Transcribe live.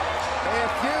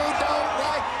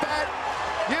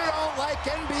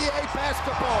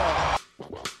basketball.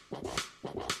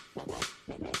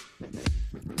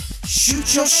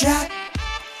 Shoot your shot.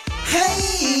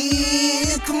 Hey,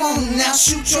 come on now,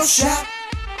 shoot your shot.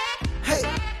 Hey,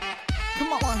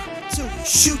 come on, 1, 2,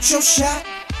 shoot your shot.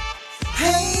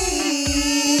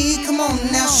 Hey, come on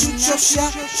now, shoot your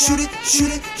shot. Shoot it,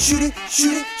 shoot it, shoot it,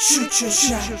 shoot it, shoot your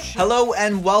shot. Hello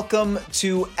and welcome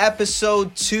to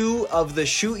episode 2 of the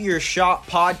Shoot Your Shot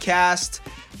podcast.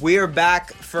 We are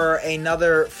back for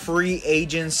another free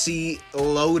agency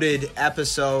loaded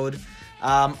episode.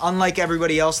 Unlike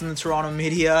everybody else in the Toronto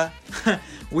media,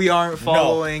 we aren't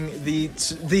following the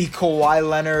Kawhi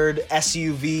Leonard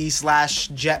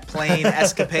SUV / jet plane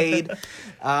escapade.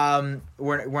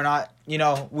 We're not,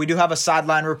 we do have a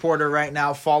sideline reporter right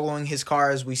now following his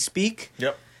car as we speak.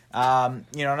 Yep.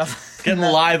 Getting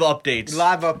live updates.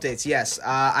 Live updates, yes.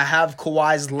 I have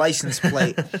Kawhi's license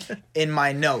plate in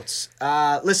my notes.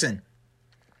 Listen,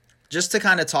 just to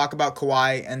kind of talk about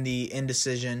Kawhi and the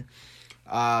indecision,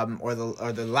 or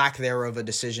the lack thereof a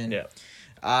decision. Yeah.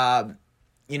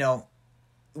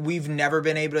 We've never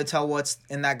been able to tell what's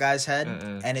in that guy's head,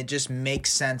 and it just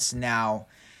makes sense now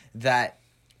that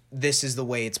this is the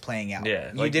way it's playing out.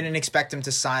 Yeah, you didn't expect him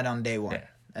to sign on day one. Yeah.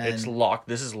 And it's locked.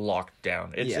 This is locked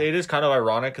down. It is kind of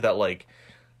ironic that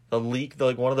the leak,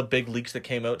 one of the big leaks that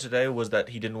came out today was that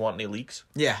he didn't want any leaks.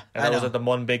 Yeah, and that was the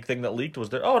one big thing that leaked was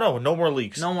that no more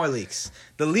leaks. No more leaks.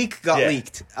 The leak got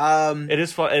leaked. It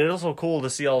is fun. It is also cool to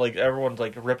see all everyone's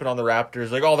ripping on the Raptors.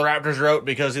 The Raptors are out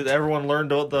because everyone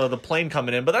learned the plane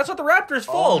coming in. But that's not the Raptors'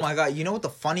 fault. Oh my god! You know what the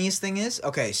funniest thing is?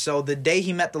 Okay, so the day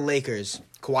he met the Lakers,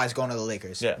 Kawhi's going to the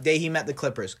Lakers. Yeah. Day he met the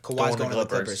Clippers, Kawhi's going to the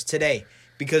Clippers. Today,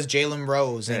 because Jalen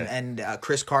Rose and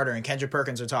Chris Carter and Kendrick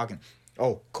Perkins are talking.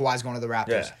 Oh, Kawhi's going to the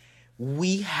Raptors. Yeah.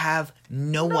 We have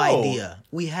no idea.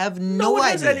 We have no one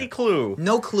idea. has any clue.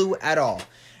 No clue at all.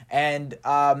 And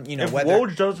if whether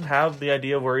Woj doesn't have the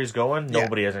idea of where he's going,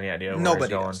 nobody has any idea where he's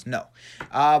going. Does. No.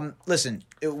 Listen,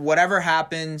 whatever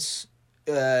happens,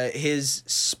 his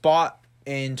spot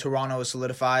in Toronto is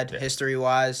solidified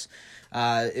history-wise.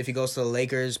 If he goes to the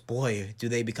Lakers, boy, do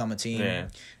they become a team. Yeah.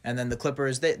 And then the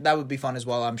Clippers, that would be fun as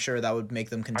well. I'm sure that would make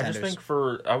them contenders. I just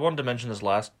think I wanted to mention this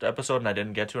last episode and I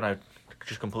didn't get to it and I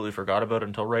just completely forgot about it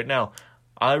until right now.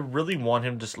 I really want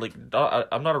him to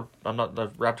I'm not the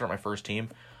Raptors aren't my first team,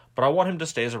 but I want him to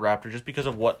stay as a Raptor just because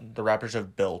of what the Raptors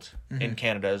have built in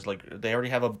Canada. Is they already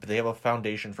have a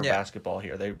foundation for basketball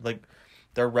here.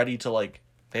 They're ready to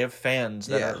they have fans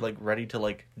that are ready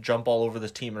to jump all over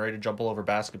this team and ready to jump all over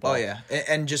basketball. Oh yeah,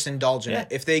 and just indulge in it.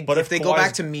 If they Kawhi's, go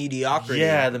back to mediocrity,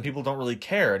 then people don't really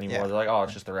care anymore. Yeah. They're like, oh,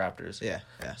 it's just the Raptors. Yeah.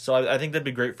 So I think that'd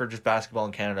be great for just basketball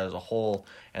in Canada as a whole,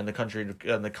 and the country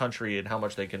and how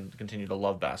much they can continue to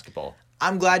love basketball.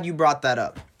 I'm glad you brought that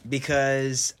up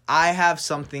because I have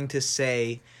something to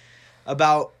say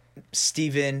about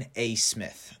Stephen A.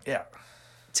 Smith. Yeah.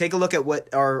 Take a look at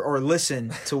or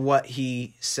listen to what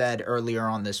he said earlier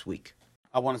on this week.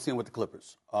 I want to see him with the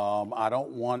Clippers. I don't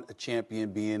want a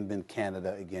champion being in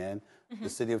Canada again. The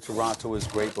city of Toronto is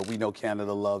great, but we know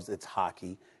Canada loves its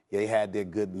hockey. They had their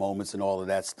good moments and all of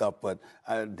that stuff, but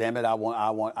damn it, I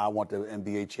want the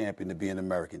NBA champion to be an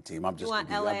American team. I'm just going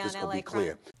to be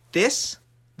clear.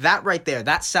 That right there,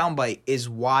 that soundbite is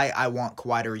why I want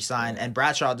Kawhi to resign, and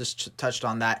Bradshaw just touched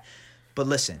on that. But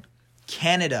listen,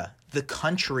 Canada, the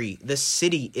country, the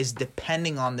city is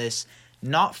depending on this,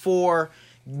 not for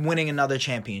winning another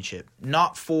championship,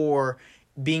 not for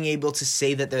being able to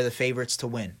say that they're the favorites to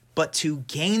win, but to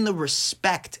gain the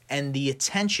respect and the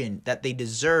attention that they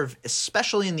deserve,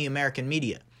 especially in the American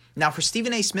media. Now, for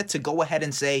Stephen A. Smith to go ahead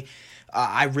and say,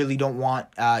 I really don't want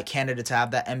Canada to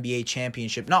have that NBA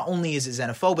championship, not only is it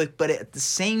xenophobic, but at the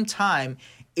same time,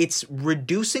 it's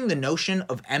reducing the notion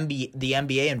of the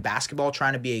NBA and basketball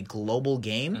trying to be a global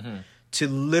game to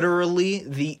literally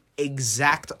the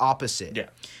exact opposite. Yeah.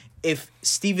 If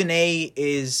Stephen A.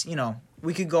 is,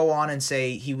 we could go on and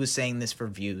say he was saying this for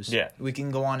views. Yeah. We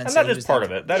can go on and say that is part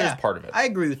of it. That is part of it. I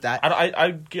agree with that.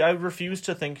 I refuse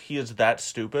to think he is that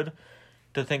stupid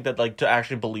to think that to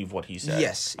actually believe what he said.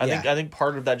 Yes. I think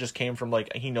part of that just came from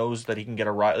he knows that he can get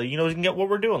a rise. He knows he can get what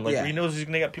we're doing. He knows he's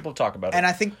gonna get people to talk about it. And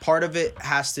I think part of it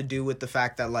has to do with the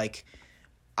fact that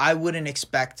I wouldn't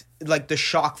expect the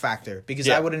shock factor because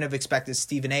I wouldn't have expected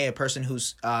Stephen A., a person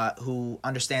who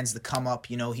understands the come up.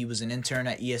 He was an intern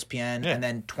at ESPN, and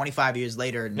then 25 years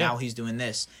later, now he's doing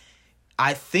this.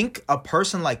 I think a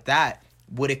person like that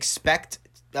would expect,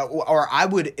 or I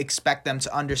would expect them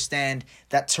to understand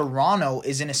that Toronto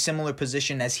is in a similar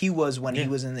position as he was when he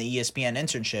was in the ESPN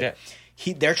internship.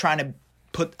 Yeah. They're trying to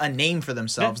put a name for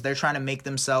themselves. They're trying to make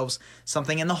themselves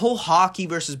something. And the whole hockey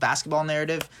versus basketball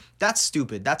narrative, that's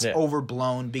stupid. That's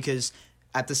overblown because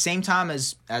at the same time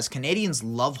as Canadians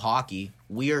love hockey,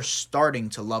 we are starting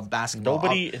to love basketball.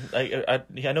 Nobody,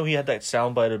 I know he had that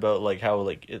soundbite about like how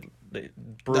like the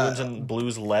Bruins and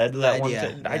Blues led that one.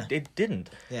 It didn't.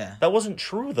 Yeah, that wasn't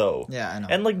true though. Yeah, I know.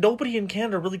 And like nobody in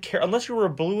Canada really cared unless you were a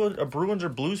Bruins or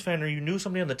Blues fan or you knew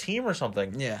somebody on the team or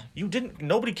something. Yeah, you didn't.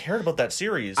 Nobody cared about that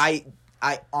series. I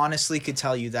honestly could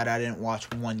tell you that I didn't watch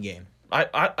one game. I'm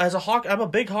a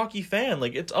big hockey fan.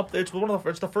 Like it's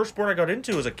the first sport I got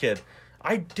into as a kid.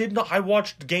 I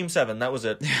watched Game 7. That was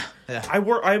it. Yeah.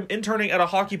 I'm interning at a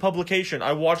hockey publication.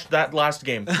 I watched that last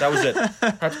game. That was it.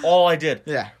 That's all I did.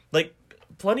 Yeah. Like,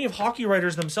 plenty of hockey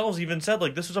writers themselves even said,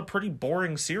 like, this was a pretty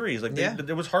boring series. Like,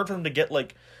 it was hard for them to get,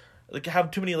 like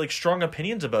have too many, like, strong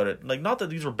opinions about it. Like, not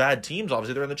that these were bad teams,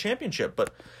 obviously. They're in the championship.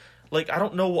 But, like, I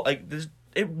don't know, like,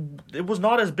 it was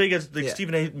not as big as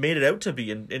Stephen A. made it out to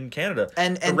be in Canada.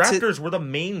 And the Raptors were the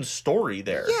main story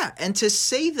there. Yeah, and to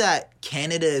say that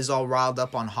Canada is all riled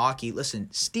up on hockey, listen,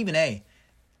 Stephen A.,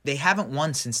 they haven't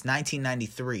won since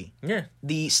 1993. Yeah.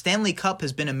 The Stanley Cup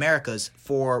has been America's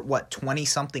for,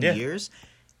 20-something years?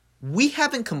 We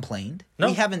haven't complained. No.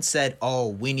 We haven't said, "Oh,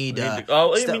 we need."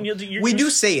 We do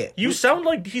say it. He sounds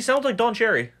like Don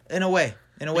Cherry in a way.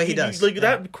 In a way, he does.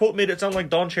 That quote made it sound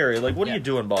like Don Cherry. Like, what are you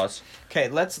doing, boss? Okay,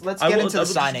 let's get into the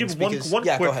signings. One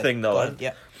quick thing though.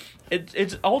 Yeah,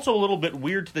 it's also a little bit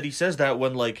weird that he says that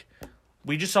when like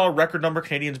we just saw a record number of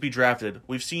Canadians be drafted.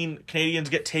 We've seen Canadians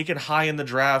get taken high in the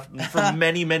draft for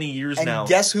many, many years now. And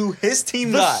guess who his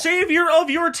team got? The savior of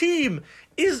your team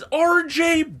is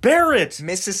R.J. Barrett.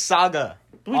 Mrs. Saga.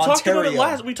 We talked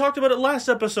about it last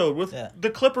episode with the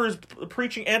Clippers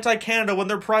preaching anti-Canada when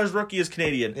their prize rookie is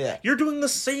Canadian. Yeah. You're doing the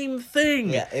same thing.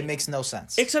 Yeah, it makes no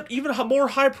sense. Except even more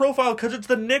high profile because it's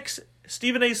the Knicks,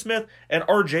 Stephen A. Smith, and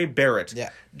R.J. Barrett.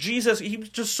 Yeah. Jesus, he was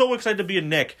just so excited to be a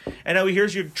Knick. And now he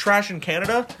hears you're trashing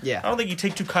Canada. Yeah. I don't think you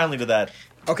take too kindly to that.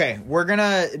 Okay,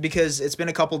 because it's been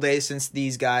a couple days since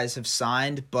these guys have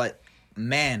signed, but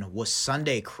man, was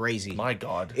Sunday crazy. My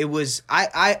God. It was,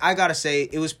 I gotta say,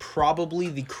 it was probably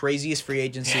the craziest free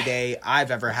agency day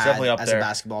I've ever had as a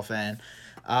basketball fan.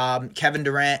 Kevin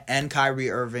Durant and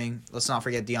Kyrie Irving. Let's not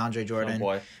forget DeAndre Jordan. Oh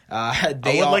boy. I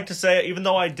would like to say, even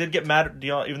though I did get mad at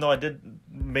even though I did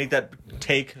make that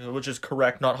take, which is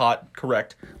correct, not hot,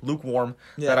 correct, lukewarm,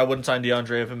 that I wouldn't sign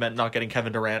DeAndre if it meant not getting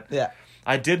Kevin Durant. Yeah.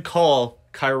 I did call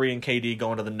Kyrie and KD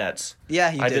going to the Nets.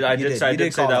 Yeah, I did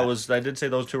say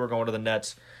those two were going to the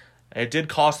Nets. It did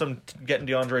cost them getting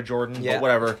DeAndre Jordan, but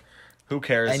whatever. Who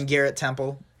cares? And Garrett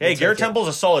Temple. Hey, Garrett Temple's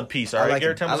a solid piece, all right?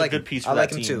 Garrett Temple's a good piece for that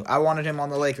team. I like him too. I wanted him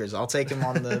on the Lakers. I'll take him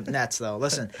on the Nets though.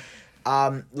 Listen,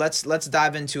 let's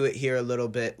dive into it here a little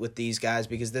bit with these guys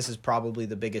because this is probably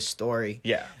the biggest story.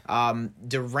 Yeah.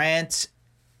 Durant,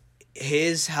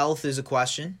 his health is a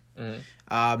question. Mm-hmm.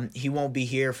 He won't be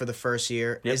here for the first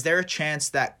year. Yep. Is there a chance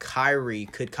that Kyrie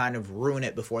could kind of ruin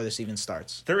it before this even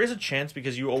starts? There is a chance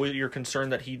because you're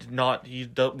concerned that he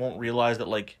won't realize that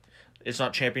like it's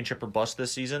not championship or bust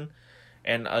this season,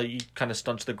 and he kind of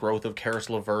stunts the growth of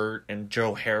Karis LeVert and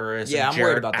Joe Harris. Yeah, and I'm Jared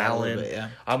worried about that Allen. a little bit. Yeah,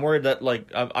 I'm worried that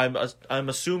like I'm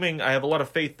assuming I have a lot of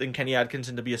faith in Kenny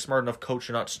Atkinson to be a smart enough coach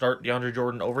to not start DeAndre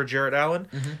Jordan over Jared Allen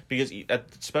because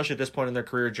especially at this point in their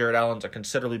career, Jared Allen's a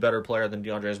considerably better player than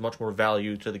DeAndre, has much more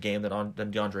value to the game than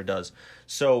DeAndre does.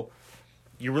 So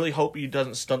you really hope he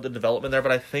doesn't stunt the development there,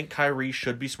 but I think Kyrie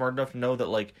should be smart enough to know that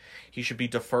like he should be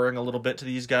deferring a little bit to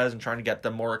these guys and trying to get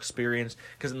them more experience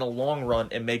because in the long run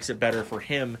it makes it better for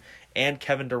him and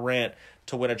Kevin Durant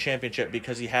to win a championship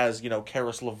because he has,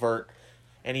 Karis LeVert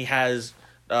and he has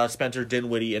Spencer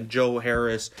Dinwiddie and Joe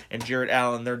Harris and Jared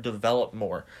Allen. They're developed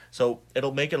more. So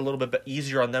it'll make it a little bit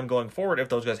easier on them going forward if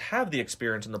those guys have the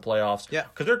experience in the playoffs. Yeah.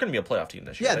 Because they're going to be a playoff team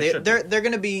this year. Yeah, they're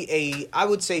going to be I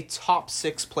would say, top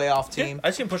 6 playoff team. Yeah,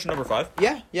 I see him pushing number 5.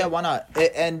 Yeah, why not?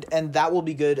 And that will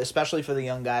be good, especially for the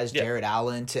young guys, Jared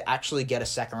Allen, to actually get a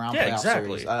second-round playoff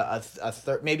series. A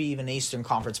third, maybe even Eastern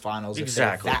Conference Finals if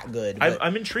they're that good.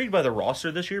 I'm intrigued by the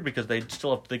roster this year because they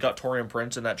got Taurean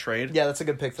Prince in that trade. Yeah, that's a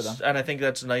good pick for them. And I think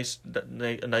that's a nice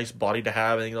body to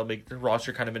have. I think it'll make the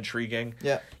roster kind of intriguing.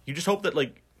 Yeah. You just hope that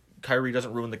like Kyrie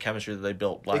doesn't ruin the chemistry that they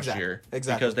built last year.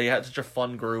 Exactly. Because they had such a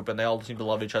fun group and they all seem to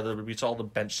love each other. We saw the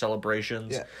bench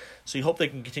celebrations. Yeah. So you hope they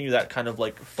can continue that kind of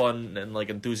like fun and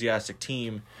like enthusiastic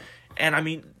team. And I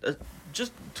mean,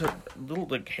 just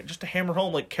to hammer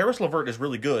home, like Karis LeVert is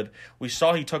really good. We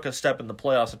saw he took a step in the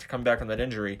playoffs after coming back from that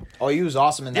injury. Oh, he was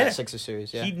awesome in that Sixers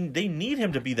series. Yeah, they need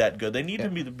him to be that good. They need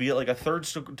him to be like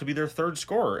to be their third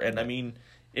scorer. And I mean,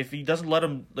 if he doesn't let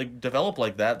him like develop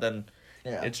like that, then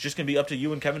Yeah. It's just going to be up to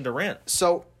you and Kevin Durant.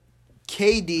 So,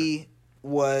 KD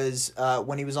was,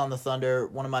 when he was on the Thunder,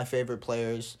 one of my favorite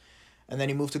players. And then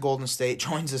he moved to Golden State,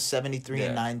 joins a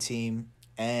 73-9 team,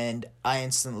 and I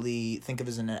instantly think of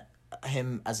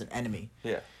him as an enemy.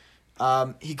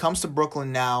 Yeah. He comes to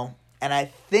Brooklyn now, and I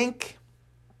think,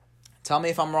 tell me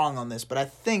if I'm wrong on this, but I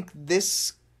think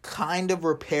this kind of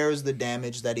repairs the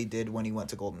damage that he did when he went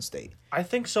to Golden State. I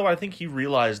think so. I think he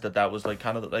realized that was like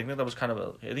kind of. I think that was kind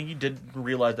of. I think he did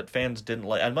realize that fans didn't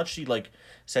like. As much as he like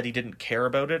said he didn't care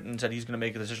about it and said he's going to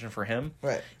make a decision for him.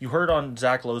 Right. You heard on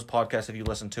Zach Lowe's podcast, if you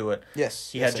listened to it.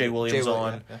 Yes. He had Jay Williams on.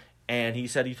 Williams, yeah. And he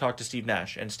said he talked to Steve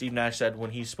Nash, and Steve Nash said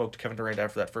when he spoke to Kevin Durant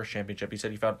after that first championship, he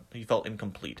said he felt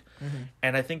incomplete,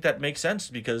 and I think that makes sense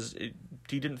because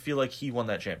he didn't feel like he won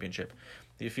that championship.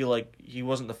 He feel like he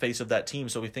wasn't the face of that team,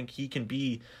 so we think he can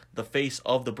be the face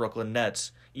of the Brooklyn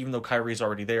Nets, even though Kyrie's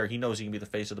already there. He knows he can be the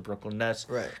face of the Brooklyn Nets,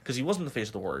 right? Because he wasn't the face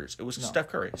of the Warriors. It was Steph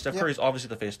Curry. Steph Curry is obviously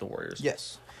the face of the Warriors.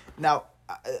 Yes. Now,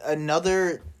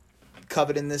 another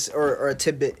covet in this, or a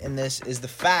tidbit in this, is the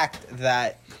fact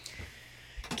that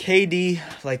KD,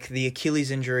 like the Achilles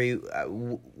injury,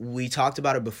 we talked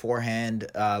about it beforehand,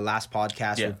 last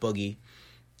podcast with Boogie.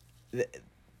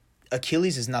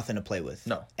 Achilles is nothing to play with.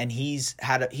 No. And he's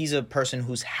a person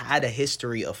who's had a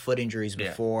history of foot injuries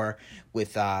before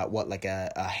with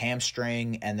a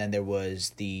hamstring, and then there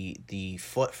was the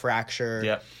foot fracture.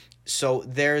 Yeah. So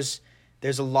there's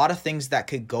a lot of things that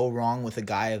could go wrong with a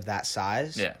guy of that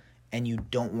size. Yeah. And you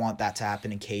don't want that to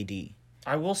happen in KD.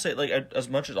 I will say, like, as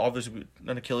much as obviously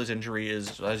an Achilles injury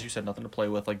is, as you said, nothing to play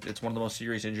with, like, it's one of the most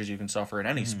serious injuries you can suffer in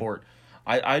any sport.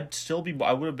 I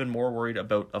would have been more worried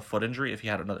about a foot injury if he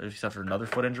suffered another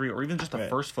foot injury, or even just a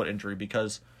first foot injury,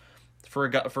 because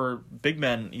for big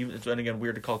men, even, and again,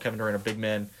 weird to call Kevin Durant a big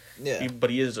man, but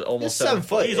he is almost 7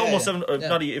 foot. He's almost 7.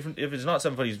 Not if it's not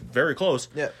 7 foot, he's very close.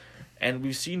 Yeah. And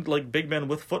we've seen like big men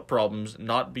with foot problems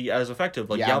not be as effective.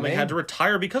 Like Yao Ming had to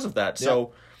retire because of that.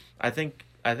 So I think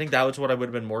that was what I would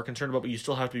have been more concerned about. But you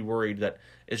still have to be worried that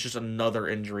it's just another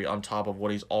injury on top of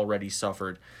what he's already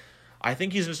suffered. I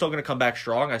think he's still going to come back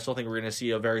strong. I still think we're going to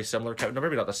see a very similar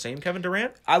maybe not the same Kevin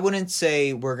Durant. I wouldn't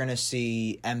say we're going to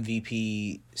see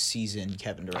MVP season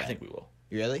Kevin Durant. I think we will.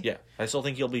 Really? Yeah. I still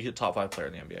think he'll be a top 5 player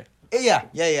in the NBA.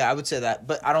 Yeah. I would say that.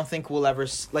 But I don't think we'll ever...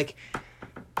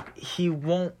 he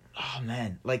won't... Oh,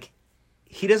 man.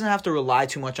 He doesn't have to rely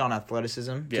too much on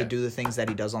athleticism to do the things that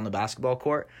he does on the basketball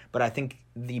court. But I think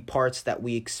the parts that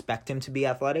we expect him to be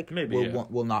athletic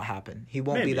will not happen. He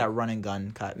won't be that run and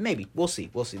gun cut. Maybe. We'll see.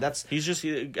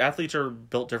 Athletes are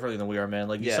built differently than we are, man.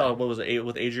 Like you saw, what was it,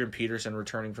 with Adrian Peterson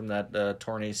returning from that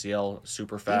torn ACL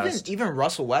super fast. Even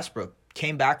Russell Westbrook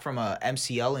came back from a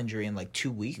MCL injury in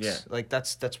 2 weeks. Yeah.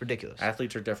 That's ridiculous.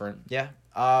 Athletes are different. Yeah.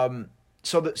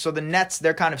 So the Nets,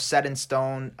 they're kind of set in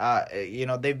stone.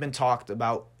 They've been talked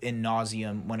about in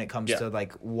nauseum when it comes to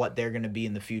what they're going to be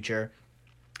in the future.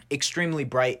 Extremely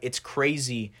bright. It's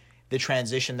crazy the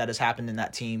transition that has happened in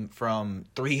that team from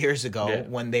 3 years ago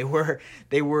when they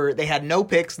had no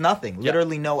picks, nothing,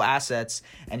 literally no assets.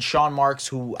 And Sean Marks,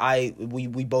 who we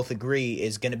both agree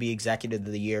is going to be executive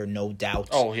of the year, no doubt.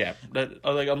 Oh yeah, there's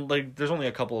only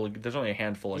a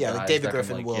handful of guys. Like David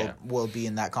Griffin will be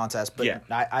in that contest, but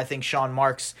I think Sean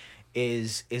Marks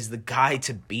is the guy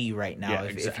to be right now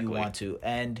if you want to.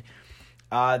 And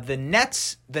the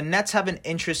Nets have an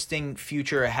interesting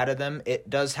future ahead of them. It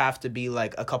does have to be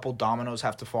a couple dominoes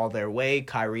have to fall their way.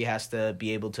 Kyrie has to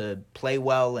be able to play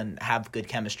well and have good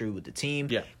chemistry with the team.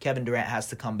 Yeah. Kevin Durant has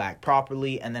to come back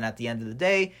properly, and then at the end of the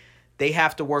day, they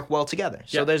have to work well together.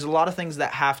 So there's a lot of things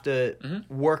that have to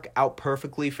work out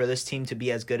perfectly for this team to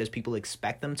be as good as people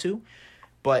expect them to.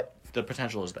 But the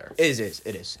potential is there. It is.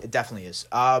 It definitely is.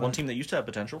 One team that used to have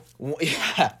potential.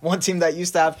 One team that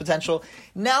used to have potential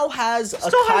now has a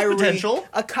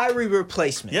Kyrie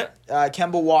replacement. Yeah.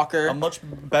 Kemba Walker. A much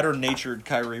better natured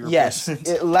Kyrie replacement.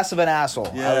 Yes, less of an asshole,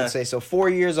 I would say. So 4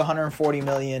 years, $140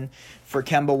 million for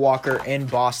Kemba Walker in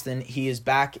Boston. He is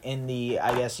back in the,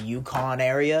 I guess, Yukon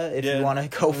area, if you want to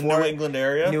go for New England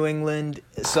area. New England.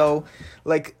 So,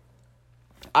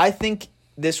 I think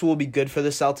this will be good for the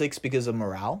Celtics because of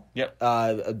morale. Yep.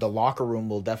 The locker room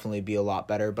will definitely be a lot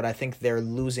better, but I think they're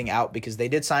losing out because they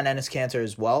did sign Enes Kanter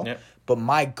as well. Yep. But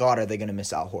my God, are they going to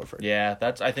miss Al Horford? Yeah,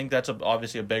 I think that's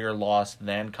obviously a bigger loss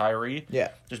than Kyrie. Yeah.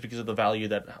 Just because of the value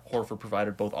that Horford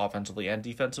provided both offensively and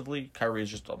defensively. Kyrie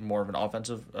is just more of an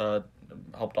offensive,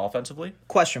 helped offensively.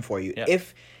 Question for you: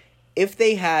 if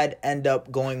they had end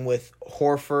up going with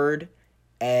Horford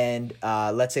and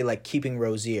let's say keeping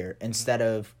Rozier instead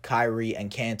of Kyrie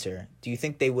and Kanter, do you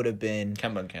think they would have been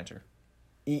Kemba and Kanter?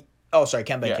 Oh, sorry,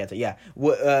 Kemba Yeah. and Kanter. Yeah.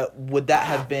 Would that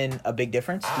have been a big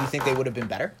difference? Do you think they would have been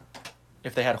better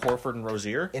If they had Horford and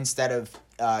Rozier, instead of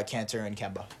Kanter and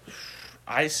Kemba?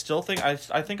 I still think I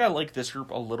think I like this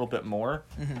group a little bit more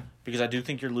because I do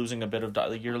think you're losing a bit of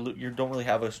you don't really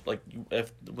have a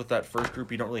if with that first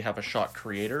group you don't really have a shot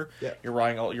creator. Yeah. You're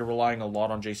relying a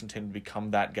lot on Jason Tatum to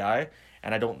become that guy,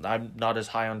 and I'm not as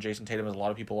high on Jason Tatum as a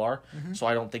lot of people are. So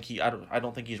I don't think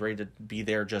he's ready to be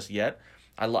there just yet.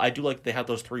 I do like they have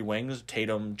those three wings: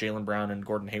 Tatum, Jaylen Brown, and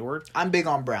Gordon Hayward. I'm big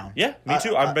on Brown. Yeah, me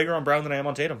too. I'm bigger on Brown than I am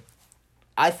on Tatum.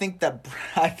 I think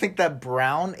that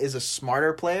Brown is a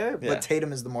smarter player, but Yeah.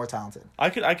 Tatum is the more talented. I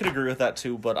could agree with that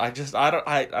too, but I like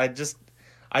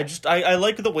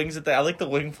the wings I like the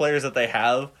wing players that they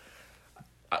have.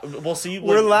 We'll see.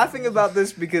 We're laughing about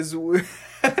this because we've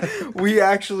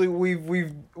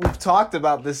talked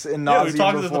about this in nauseam we've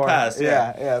talked about this in the before. past,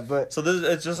 yeah. yeah, but So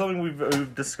it's just something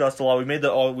we've discussed a lot. We made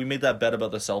that bet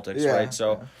about the Celtics, Yeah, right?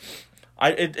 So.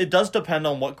 It does depend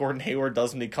on what Gordon Hayward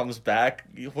does when he comes back.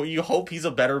 You hope he's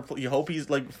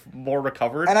like more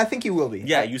recovered. and I think he will be.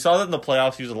 Yeah, you saw that in the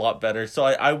playoffs. He was a lot better. So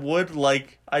I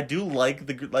do like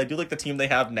the team they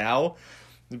have now,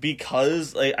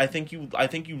 because I think you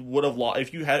would have lost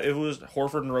if it was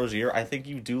Horford and Rozier. I think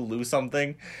you do lose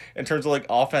something in terms of like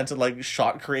offense and like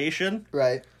shot creation.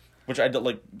 Right. Which I don't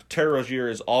like. Terry Rozier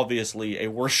is obviously a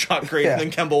worse shot creator Yeah.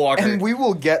 than Kemba Walker. And we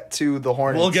will get to the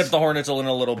Hornets. We'll get to the Hornets in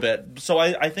a little bit. So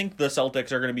I think the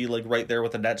Celtics are going to be like right there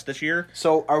with the Nets this year.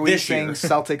 So are we This saying year.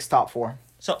 Celtics top 4?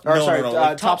 So Or no, sorry, no, no.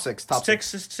 Like, top six.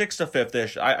 six to fifth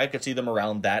ish. I could see them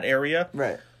around that area.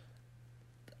 Right.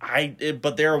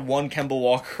 But they're one Kemba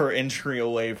Walker injury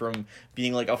away from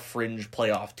being like a fringe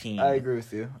playoff team. I agree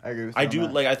with you. I on do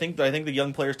that. like. I think the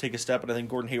young players take a step, and I think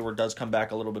Gordon Hayward does come back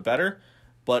a little bit better.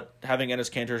 But having Enes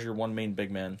Kanter as your one main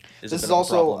big man is This a bit is of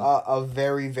also a problem. a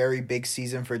very, very big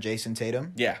season for Jason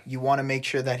Tatum. Yeah. You want to make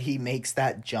sure that he makes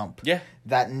that jump. Yeah.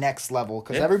 That next level.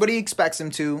 Because Yeah. everybody expects him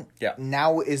to. Yeah.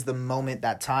 Now is the moment,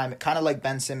 that time. Kind of like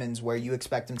Ben Simmons, where you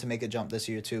expect him to make a jump this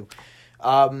year, too.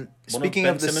 Speaking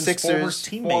Ben of the Simmons' Sixers,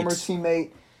 former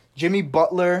teammate, Jimmy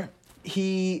Butler,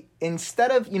 he, instead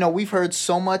of, we've heard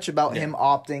so much about him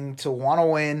opting to want to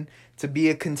win, to be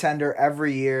a contender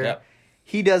every year. Yep.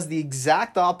 He does the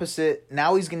exact opposite.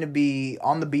 Now he's going to be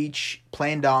on the beach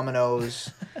playing dominoes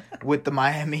with the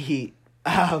Miami Heat.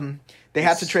 They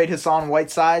had to trade Hassan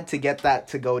Whiteside to get that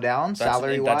to go down,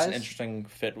 salary-wise. That's an interesting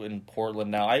fit in Portland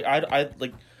now.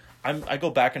 I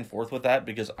go back and forth with that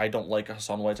because I don't like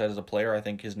Hassan Whiteside as a player. I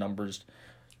think his numbers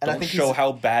don't show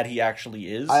how bad he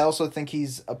actually is. I also think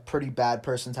he's a pretty bad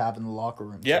person to have in the locker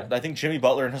room. Yeah, too. I think Jimmy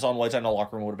Butler and Hassan Whiteside in the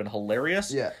locker room would have been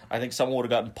hilarious. Yeah. I think someone would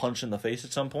have gotten punched in the face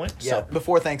at some point. Yeah, So,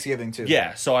 before Thanksgiving, too.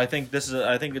 yeah, so I think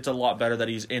I think it's a lot better that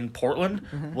he's in Portland.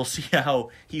 Mm-hmm. We'll see how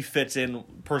he fits in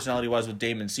personality-wise with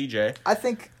Dame and CJ. I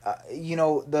think,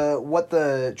 what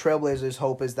the Trailblazers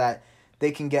hope is that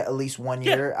they can get at least 1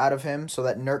 year out of him so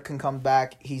that Nurk can come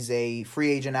back. He's a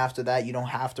free agent after that. You don't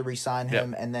have to re-sign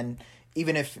him. Yep. And then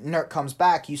even if Nurk comes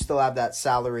back, you still have that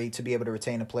salary to be able to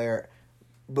retain a player.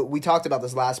 But we talked about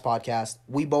this last podcast.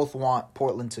 We both want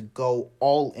Portland to go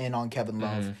all in on Kevin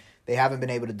Love. Mm-hmm. They haven't been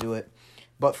able to do it.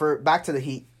 But back to the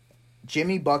Heat,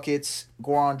 Jimmy Buckets,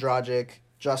 Goran Dragic,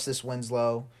 Justice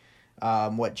Winslow,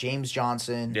 James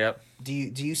Johnson. Yep. Do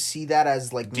you see that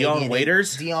as like maybe Dion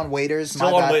Waiters? Dion Waiters,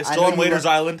 Still on Waiters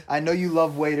Island. I know you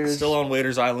love Waiters. Still on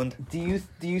Waiters Island. Do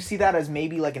you see that as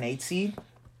maybe like an 8 seed?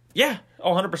 Yeah,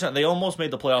 100%. They almost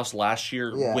made the playoffs last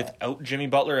year Yeah. without Jimmy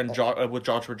Butler and with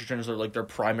Josh Richardson as their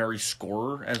primary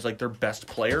scorer as like their best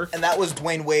player. And that was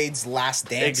Dwayne Wade's last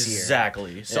dance year.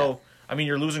 Exactly. So I mean,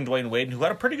 you're losing Dwayne Wade, who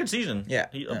had a pretty good season. Yeah.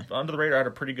 He, Yeah. Under the radar, had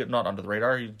a pretty good. Not under the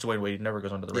radar. Dwayne Wade never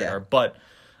goes under the radar. Yeah. But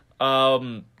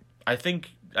I think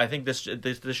this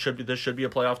should be a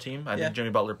playoff team. I think Jimmy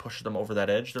Butler pushes them over that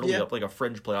edge. They'll be up like a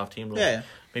fringe playoff team.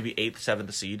 Maybe 8th,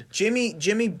 7th seed.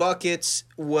 Jimmy Buckets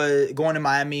was going to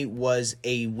Miami was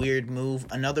a weird move.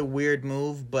 Another weird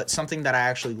move, but something that I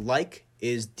actually like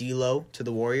is D'Lo to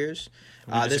the Warriors.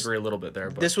 We disagree a little bit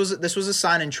there. But This was a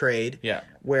sign and trade. Yeah.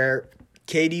 Where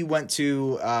KD went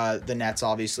to the Nets,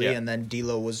 obviously, Yeah. and then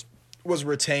D'Lo was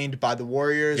retained by the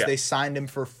Warriors. Yeah. They signed him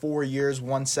for 4 years,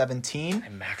 117. I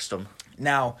maxed him.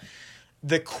 Now,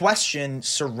 the question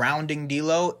surrounding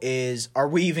D'Lo is: are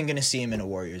we even going to see him in a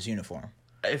Warriors uniform?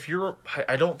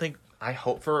 I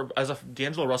hope as a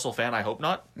D'Angelo Russell fan, I hope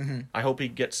not. Mm-hmm. I hope he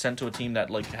gets sent to a team that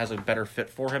like has a better fit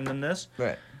for him than this.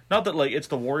 Right. Not that like it's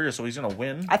the Warriors, so he's gonna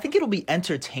win. I think it'll be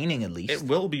entertaining at least. It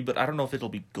will be, but I don't know if it'll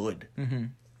be good.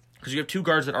 Because you have two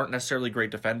guards that aren't necessarily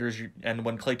great defenders, and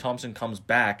when Klay Thompson comes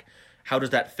back, how does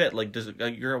that fit? Like,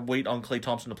 you're gonna wait on Klay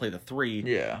Thompson to play the 3?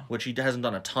 Yeah. Which he hasn't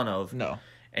done a ton of. No.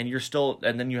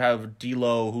 and then you have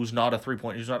D'Lo, who's not a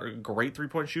great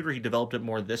 3-point shooter. He developed it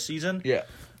more this season. Yeah.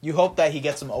 You hope that he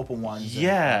gets some open ones.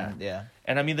 Yeah. Yeah.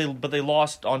 And I mean, they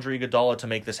lost Andre Iguodala to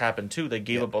make this happen too. They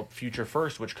gave up a future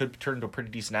first, which could turn into a pretty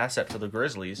decent asset for the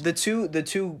Grizzlies. The two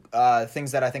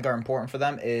things that I think are important for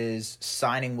them is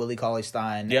signing Willie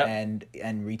Cauley-Stein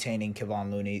and retaining Kevon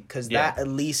Looney, because that at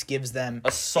least gives them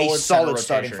a solid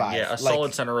starting five. Yeah,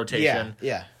 solid center rotation.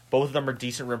 Yeah. Both of them are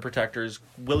decent rim protectors.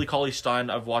 Willie Cauley-Stein,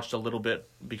 I've watched a little bit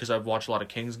because I've watched a lot of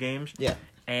Kings games. Yeah.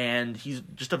 And he's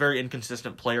just a very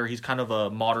inconsistent player. He's kind of a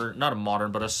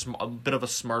a bit of a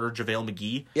smarter JaVale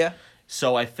McGee. Yeah.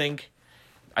 So I think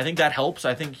that helps.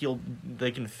 I think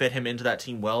they can fit him into that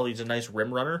team well. He's a nice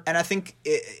rim runner. And I think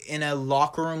in a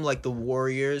locker room like the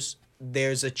Warriors,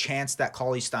 there's a chance that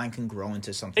Cauley-Stein can grow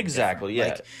into something exactly,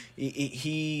 different. yeah. Like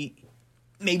he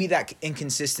maybe that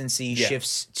inconsistency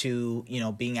shifts to,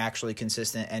 being actually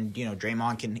consistent, and,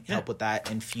 Draymond can help with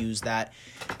that, infuse that.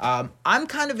 I'm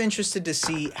kind of interested to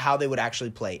see how they would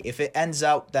actually play. If it ends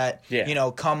out that,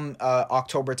 come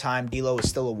October time, D'Lo is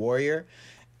still a Warrior,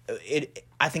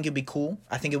 I think it'd be cool.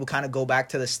 I think it would kind of go back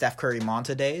to the Steph Curry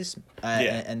Monta days,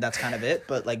 and that's kind of it.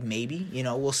 But, maybe,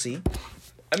 we'll see.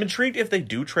 I'm intrigued if they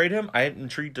do trade him. I'm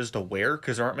intrigued as to where,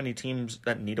 because there aren't many teams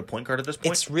that need a point guard at this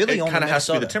point. It's really only kind of has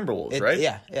to be the Minnesota. Timberwolves, right?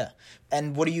 Yeah.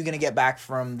 And what are you going to get back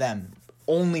from them?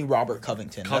 Only Robert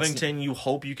Covington. You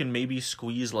hope you can maybe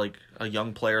squeeze a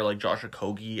young player like Josh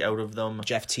Okogie out of them.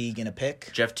 Jeff Teague in a pick.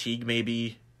 Jeff Teague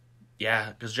maybe. Yeah,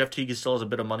 because Jeff Teague still has a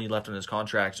bit of money left in his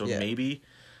contract, so maybe.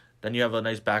 Then you have a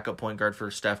nice backup point guard for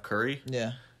Steph Curry.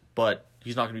 Yeah. But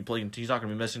he's not going to be playing. He's not going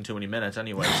to be missing too many minutes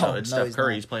anyway. So it's Steph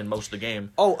Curry. He's playing most of the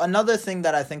game. Oh, another thing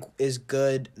that I think is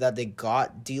good that they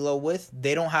got D'Lo with,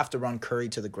 they don't have to run Curry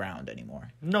to the ground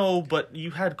anymore. No, but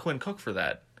you had Quinn Cook for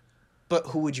that. But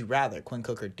who would you rather, Quinn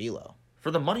Cook or D'Lo?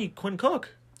 For the money, Quinn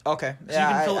Cook. Okay.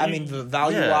 Yeah,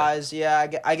 value-wise, I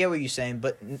get what you're saying,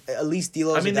 but at least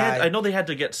D'Lo's a guy. I know they had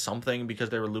to get something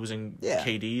because they were losing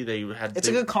KD. It's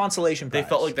a good consolation prize. They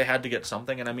felt like they had to get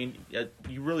something, and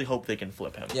you really hope they can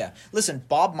flip him. Yeah. Listen,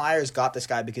 Bob Myers got this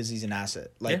guy because he's an asset.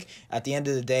 At the end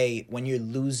of the day, when you're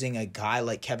losing a guy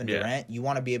like Kevin Durant, you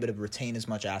want to be able to retain as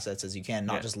much assets as you can,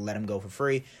 not just let him go for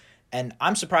free. And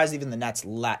I'm surprised even the Nets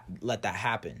let that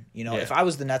happen. If I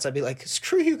was the Nets, I'd be like,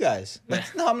 screw you guys.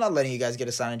 No, I'm not letting you guys get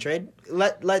a sign and trade.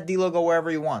 Let D'Lo go wherever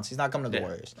he wants. He's not coming to the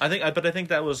Warriors. I think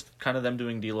that was kind of them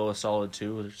doing D'Lo a solid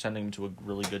too, sending him to a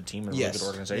really good team and a really good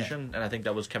organization. And I think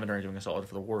that was Kevin Durant doing a solid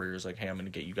for the Warriors. Like, hey, I'm going to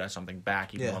get you guys something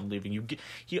back even though I'm leaving you.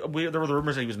 There were the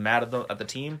rumors that he was mad at the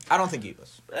team. I don't think he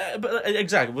was. But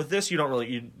exactly with this, you don't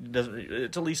really.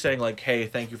 It's at least saying like, hey,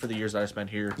 thank you for the years that I spent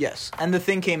here. Yes, and the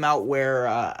thing came out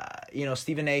where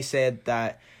Stephen A. said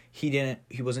that he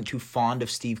wasn't too fond of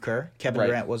Steve Kerr. Kevin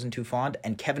Durant wasn't too fond,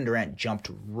 and Kevin Durant jumped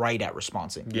right at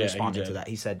responding to that.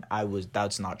 He said,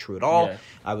 that's not true at all. Yeah.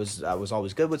 I was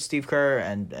always good with Steve Kerr,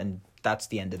 and that's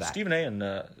the end of that. Stephen A.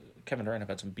 and Kevin Durant have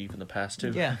had some beef in the past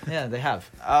too. Yeah, they have.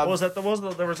 There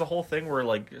was a whole thing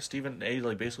where Stephen A.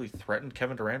 basically threatened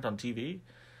Kevin Durant on TV.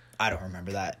 I don't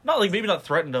remember that. Maybe not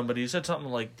threatened him, but he said something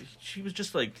like she was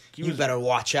just like you better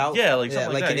watch out. Yeah,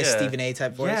 something like that, in a Stephen A.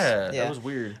 type voice. Yeah, that was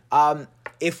weird.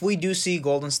 If we do see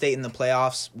Golden State in the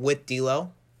playoffs with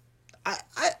D'Lo, I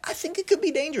think it could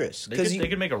be dangerous because they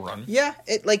could make a run. Yeah,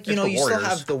 you still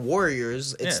have the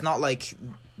Warriors. It's not like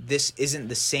this isn't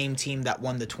the same team that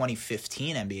won the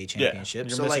 2015 NBA championship.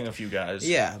 You're missing a few guys.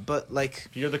 Yeah, but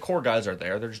the core guys are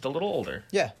there. They're just a little older.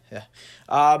 Yeah.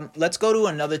 Let's go to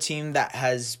another team that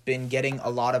has been getting a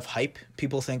lot of hype.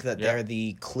 People think that they're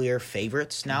the clear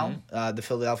favorites now. Mm-hmm. The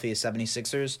Philadelphia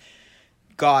 76ers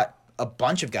got a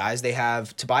bunch of guys. They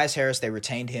have Tobias Harris. They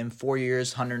retained him 4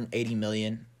 years, $180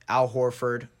 million. Al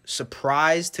Horford,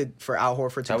 surprised for Al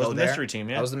Horford to go there. That was the mystery team,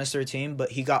 yeah. That was the mystery team, but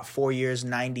he got 4 years,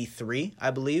 93,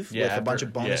 I believe, with a bunch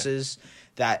of bonuses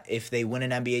that if they win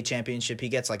an NBA championship, he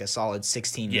gets a solid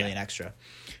 $16 million extra.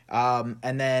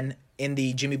 And then in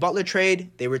the Jimmy Butler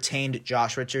trade, they retained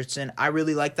Josh Richardson. I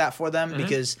really like that for them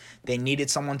because they needed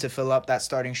someone to fill up that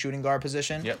starting shooting guard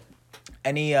position. Yep.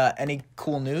 Any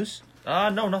cool news?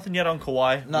 No, nothing yet on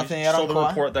Kawhi. Nothing yet on Kawhi? I saw the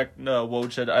report that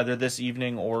Woj said either this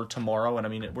evening or tomorrow,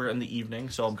 and we're in the evening,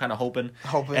 so I'm kind of hoping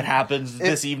it happens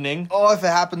this evening. Oh, if it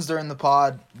happens during the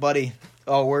pod, buddy.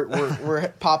 Oh,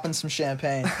 we're popping some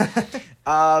champagne.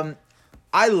 I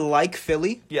like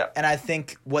Philly, and I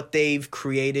think what they've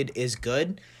created is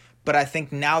good, but I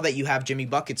think now that you have Jimmy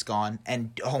Buckets gone,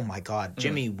 and oh my God,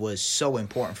 Jimmy was so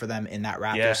important for them in that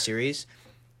Raptors series,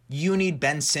 you need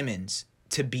Ben Simmons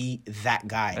to be that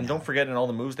guy. And now. don't forget, in all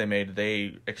the moves they made,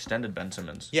 they extended Ben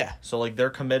Simmons. Yeah. So, like, they're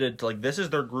committed to, like, this is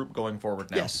their group going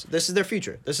forward now. Yes, this is their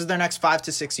future. This is their next 5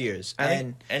 to 6 years. I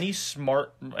And think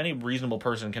any reasonable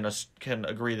person can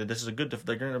agree that this is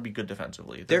they're going to be good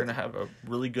defensively. They're going to have a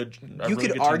really good. You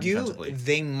could argue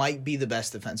they might be the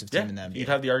best defensive team in the NBA. You'd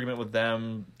have the argument with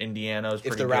them. Indiana is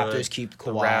pretty good. If the Raptors keep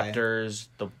Kawhi. The Raptors,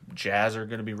 the Jazz are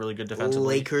going to be really good defensively.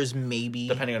 Lakers maybe,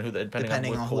 depending on who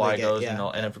where Kawhi goes,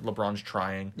 and if LeBron's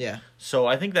trying. Yeah. So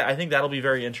I think that'll be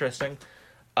very interesting.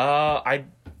 The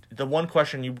one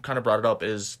question you kind of brought it up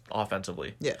is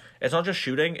offensively. Yeah. It's not just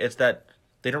shooting; it's that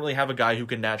they don't really have a guy who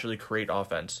can naturally create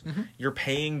offense. Mm-hmm. You're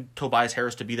paying Tobias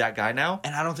Harris to be that guy now,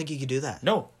 and I don't think he could do that.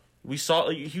 No. We saw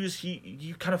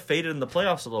he kind of faded in the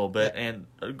playoffs a little bit, and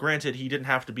granted, he didn't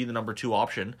have to be the number 2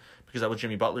 option because that was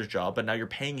Jimmy Butler's job, but now you're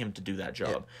paying him to do that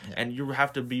job, and you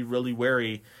have to be really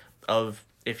wary of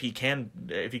if he can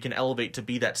elevate to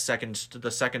be the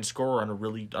second scorer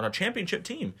on a championship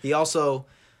team. He also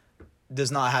does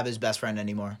not have his best friend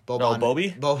anymore. No,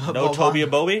 Bobby? Boban. Toby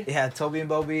and Bobby? Yeah, Toby and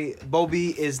Bobby. Bobby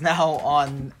is now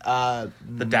on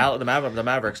the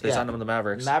Mavericks. They signed him to the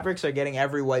Mavericks. Mavericks are getting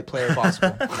every white player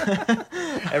possible.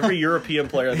 Every European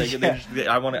player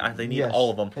they need all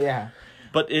of them. Yeah.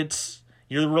 But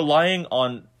you're relying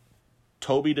on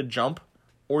Toby to jump,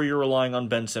 or you're relying on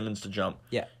Ben Simmons to jump.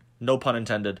 Yeah. No pun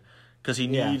intended. Because he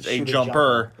needs a shoot a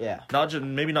jumper. Yeah.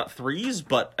 Maybe not threes,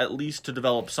 but at least to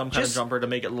develop some kind of jumper to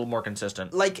make it a little more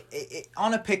consistent. Like,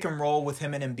 on a pick and roll with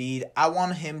him and Embiid, I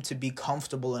want him to be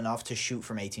comfortable enough to shoot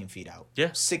from 18 feet out.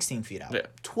 Yeah. 16 feet out. Yeah.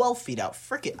 12 feet out.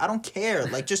 Frick it. I don't care.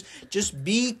 Like, just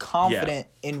be confident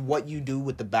in what you do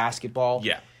with the basketball.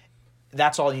 Yeah.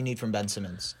 That's all you need from Ben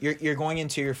Simmons. You're going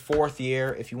into your 4th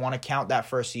year. If you want to count that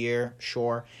first year,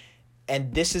 sure.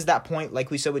 And this is that point, like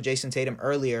we said with Jason Tatum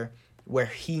earlier, where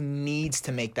he needs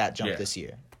to make that jump this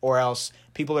year. Or else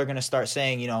people are going to start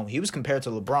saying, he was compared to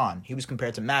LeBron. He was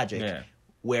compared to Magic. Yeah.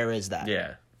 Where is that?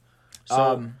 Yeah.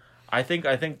 So I think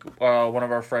one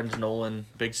of our friends, Nolan,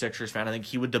 big Sixers fan, I think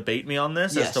he would debate me on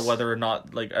this as to whether or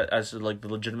not, as to the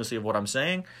legitimacy of what I'm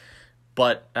saying.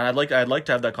 But I'd like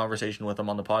to have that conversation with him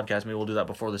on the podcast. Maybe we'll do that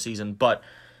before the season. But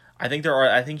I think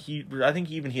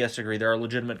even he has to agree there are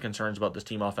legitimate concerns about this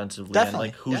team offensively. Definitely.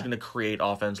 And who's going to create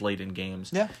offense late in games.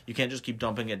 Yeah. You can't just keep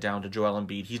dumping it down to Joel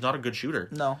Embiid. He's not a good shooter.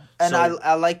 No. And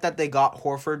I like that they got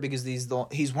Horford because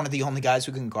he's one of the only guys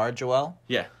who can guard Joel.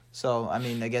 Yeah. So, I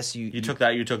mean, I guess you took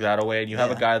that away, and you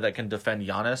have a guy that can defend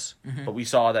Giannis. Mm-hmm. But we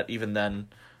saw that even then,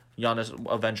 Giannis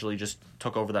eventually just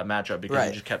took over that matchup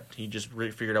because he just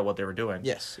figured out what they were doing.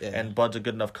 Yes. Yeah. And Bud's a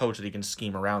good enough coach that he can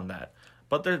scheme around that.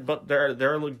 But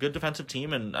they're a good defensive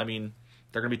team, and I mean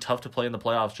they're gonna be tough to play in the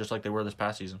playoffs, just like they were this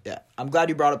past season. Yeah, I'm glad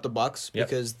you brought up the Bucks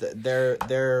because they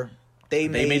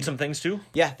made some things too.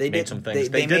 Yeah, they made did some things.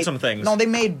 They did some things. No, they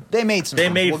made some. They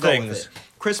things. made we'll things.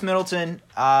 Chris Middleton,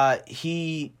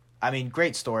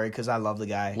 great story because I love the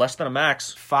guy. Less than a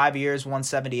max. 5 years,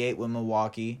 178 with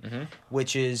Milwaukee,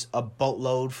 which is a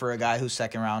boatload for a guy who's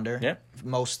second rounder. Yeah,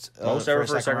 most ever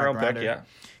for a second round pick. Yeah.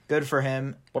 Good for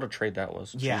him. What a trade that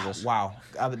was. Yeah, Jesus. wow.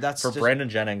 That's for Brandon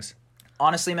Jennings.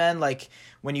 Honestly, man, like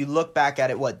when you look back at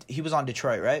it, he was on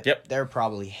Detroit, right? Yep. They're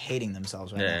probably hating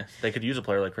themselves right now. They could use a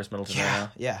player like Chris Middleton right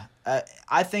now. Yeah.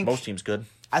 I think most teams could.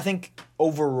 I think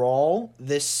overall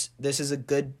this is a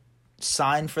good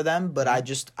sign for them, but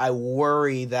I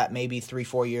worry that maybe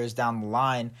 3-4 years down the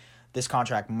line, this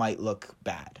contract might look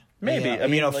bad. Maybe. I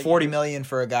mean, $40 million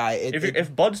for a guy.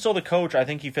 If Bud's still the coach, I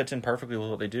think he fits in perfectly with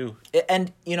what they do.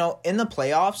 And in the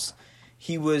playoffs,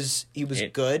 he was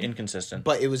good, inconsistent,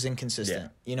 but it was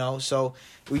inconsistent. Yeah. So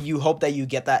you hope that you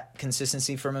get that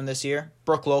consistency from him this year.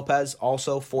 Brooke Lopez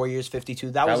also 4 years, 52.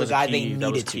 That was a guy they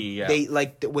needed to. Yeah. They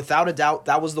without a doubt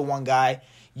that was the one guy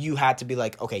you had to be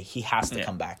like, okay, he has to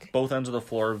come back. Both ends of the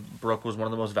floor. Brooke was one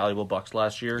of the most valuable Bucks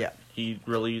last year. Yeah. He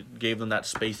really gave them that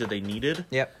space that they needed.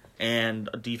 Yep. And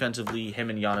defensively, him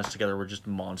and Giannis together were just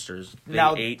monsters.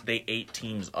 They ate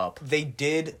teams up. They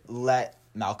did let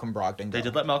Malcolm Brogdon go. They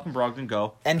did let Malcolm Brogdon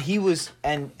go. And he was,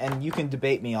 and you can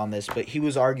debate me on this, but he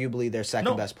was arguably their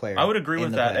second best player. I would agree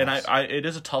with that. Playoffs. And it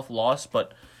is a tough loss,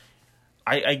 but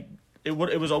it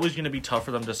was always going to be tough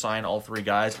for them to sign all 3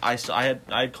 guys. I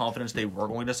had confidence they were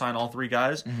going to sign all 3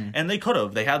 guys, and they could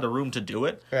have. They had the room to do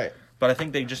it. Right. But I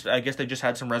think they just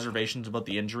had some reservations about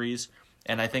the injuries.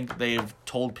 And I think they've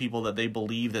told people that they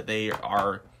believe that they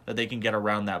can get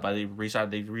around that by they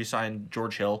re-signed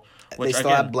George Hill. Which, they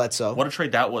still have Bledsoe. What a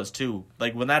trade that was too.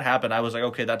 Like when that happened, I was like,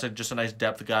 okay, that's just a nice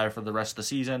depth guy for the rest of the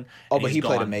season. Oh, but he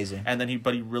played amazing. And then he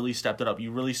really stepped it up.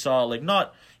 You really saw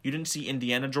you didn't see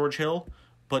Indiana George Hill,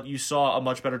 but you saw a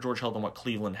much better George Hill than what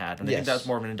Cleveland had. And I think that's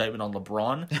more of an indictment on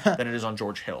LeBron than it is on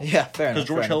George Hill. Yeah, fair enough. Because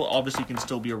George Hill obviously can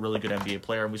still be a really good NBA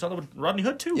player, and we saw that with Rodney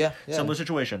Hood too. Yeah. Similar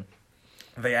situation.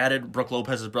 They added Brook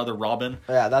Lopez's brother Robin.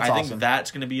 Yeah, that's I awesome. think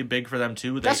that's going to be big for them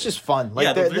too. That's just fun. Like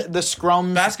Yeah, the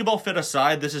scrums. Basketball fit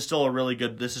aside, this is still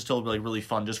really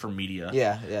fun just for media.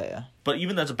 Yeah. But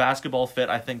even as a basketball fit,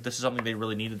 I think this is something they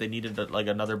really needed. They needed like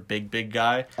another big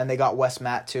guy. And they got Wes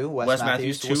Matt too. Wes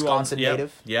Matthews too, Wisconsin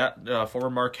native. Yeah, former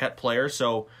Marquette player.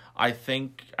 So I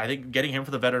think getting him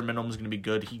for the veteran minimum is going to be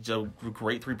good. He's a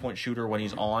great 3-point shooter when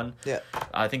he's on. Yeah.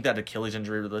 I think that Achilles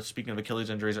injury. Speaking of Achilles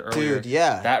injuries earlier, dude,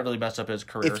 yeah, that really messed up his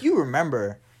career. If you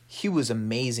remember, he was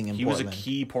amazing in Portland. He was a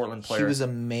key Portland player. He was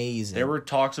amazing. There were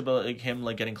talks about him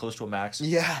getting close to a max.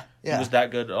 Yeah. He was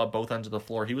that good on both ends of the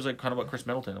floor. He was kind of what Chris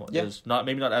Middleton is.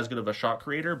 Maybe not as good of a shot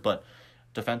creator, but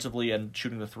defensively and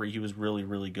shooting the three, he was really,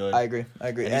 really good. I agree.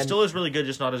 And he still is really good,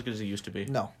 just not as good as he used to be.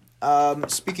 No.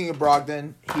 Speaking of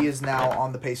Brogdon, he is now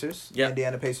on the Pacers, the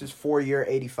Indiana Pacers, 4-year,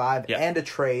 85, and a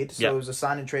trade. So it was a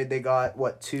sign and trade. They got,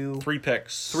 what, 3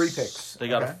 picks. 3 picks. They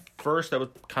got a first that was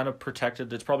kind of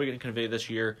protected. It's probably going to convey this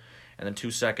year, and then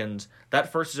 2 seconds.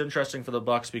 That first is interesting for the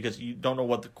Bucks because you don't know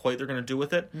what quite they're going to do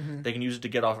with it. Mm-hmm. They can use it to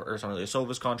get off Ersan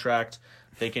Ilyasova's contract.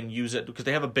 They can use it because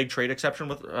they have a big trade exception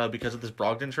with because of this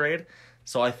Brogdon trade.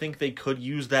 So I think they could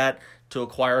use that to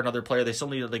acquire another player.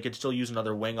 They could still use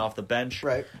another wing off the bench,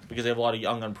 right? Because they have a lot of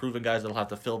young, unproven guys that'll have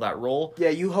to fill that role. Yeah,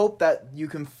 you hope that you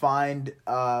can find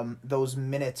those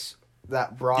minutes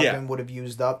that Brogdon would have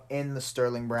used up in the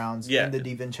Sterling Browns, in the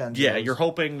DiVincenzo. Yeah, you're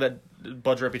hoping that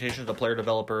Bud's reputation as a player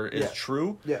developer is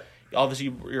true. Yeah.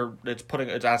 Obviously,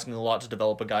 it's asking a lot to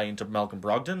develop a guy into Malcolm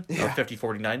Brogdon, a 50,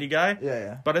 40, 90 guy.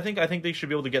 Yeah. But I think they should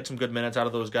be able to get some good minutes out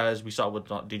of those guys. We saw it with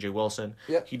DJ Wilson.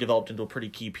 Yep. He developed into a pretty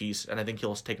key piece, and I think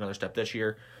he'll take another step this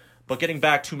year. But getting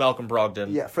back to Malcolm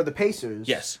Brogdon. Yeah, for the Pacers.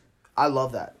 Yes. I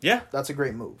love that. Yeah. That's a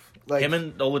great move. Him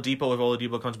and Oladipo, if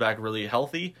Oladipo comes back really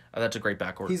healthy, that's a great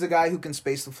backcourt. He's a guy who can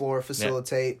space the floor,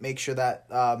 facilitate, make sure that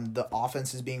the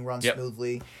offense is being run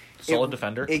smoothly. Solid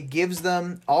defender. It gives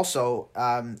them also,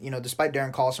 despite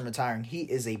Darren Collison retiring, he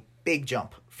is a big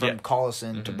jump from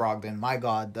Collison to Brogdon. My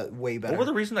God, that way better. What was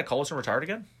the reason that Collison retired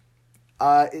again?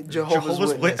 Jehovah's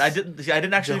Witness. I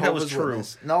didn't actually think that was true.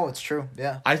 Witness. No, it's true.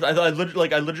 Yeah. I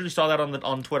literally saw that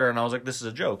on Twitter and I was like, this is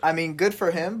a joke. I mean, good for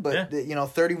him, but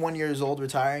 31 years old,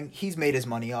 retiring, he's made his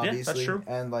money, obviously. Yeah, that's true.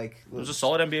 And it was a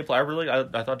solid NBA player.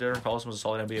 I thought Darren Collison was a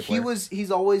solid NBA player. He's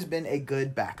always been a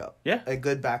good backup. Yeah, a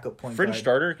good backup point fringe guard.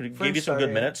 starter. Gave you some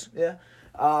good minutes. Yeah.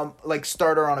 Like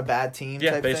starter on a bad team.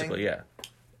 Yeah, type basically. Thing. Yeah.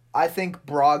 I think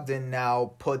Brogdon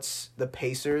now puts the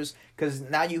Pacers, because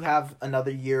now you have another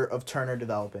year of Turner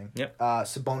developing. Yep.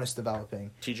 Sabonis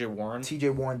developing. TJ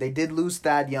Warren. They did lose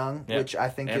Thad Young, which I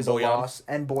think is Bojan. a loss.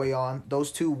 And Bojan.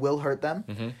 Those two will hurt them.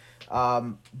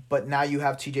 Mm-hmm. But now you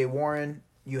have TJ Warren.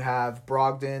 You have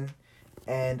Brogdon.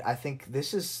 And I think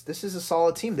this is a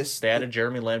solid team. They added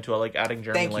Jeremy Lamb too. I like adding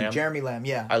Jeremy Lamb. Thank you, Jeremy Lamb.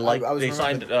 Yeah, They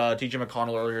signed TJ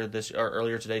McConnell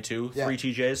earlier today too. Yeah. 3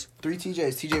 TJs. 3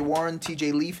 TJs. TJ Warren,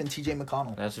 TJ Leaf, and TJ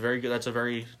McConnell. That's very good. That's a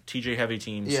very TJ heavy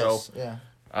team. Yes. So, yeah.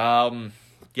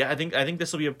 I think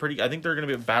this will be I think they're going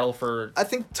to be a battle for. I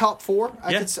think top 4.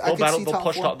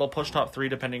 They'll push top 3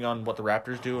 depending on what the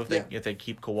Raptors do if they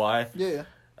keep Kawhi. Yeah.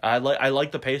 I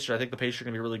like the Pacers. I think the Pacers are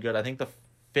going to be really good. I think the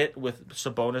fit with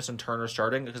Sabonis and Turner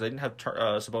starting because they didn't have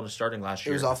Sabonis starting last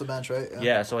year. He was off the bench, right?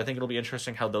 Yeah, so I think it'll be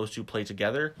interesting how those two play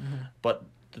together. Mm-hmm. But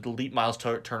the leap Miles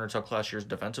Turner took last year's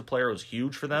defensive player was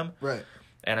huge for them. Right.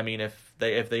 And I mean, if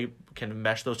they can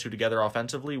mesh those two together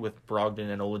offensively with Brogdon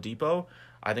and Oladipo,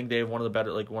 I think they have one of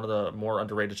the more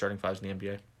underrated starting fives in the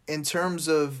NBA. In terms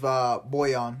of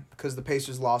Bojan, because the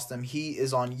Pacers lost him, he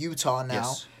is on Utah now.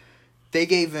 Yes. They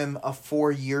gave him a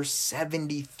 4-year,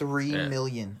 $73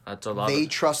 million. That's a lot. They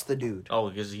trust the dude. Oh,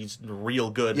 because he's real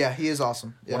good. Yeah, he is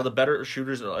awesome. Yeah. One of the better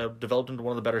shooters, developed into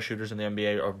one of the better shooters in the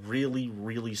NBA. A really,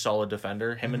 really solid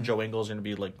defender. Him and Joe Ingles are going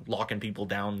to be locking people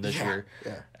down this year.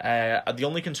 Yeah. The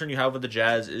only concern you have with the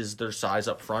Jazz is their size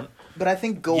up front. But I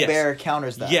think Gobert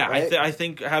counters that. Yeah, right? I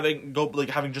think having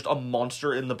just a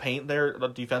monster in the paint there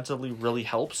defensively really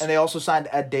helps. And they also signed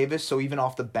Ed Davis, so even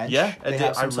off the bench,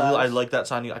 I like that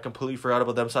signing. I completely forgot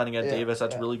about them signing Ed Davis.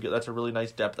 That's really good. That's a really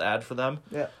nice depth add for them.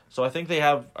 Yeah. So I think they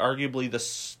have arguably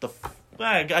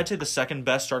I'd say the second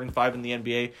best starting 5 in the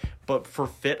NBA. But for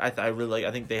fit, I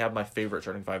think they have my favorite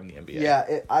starting 5 in the NBA.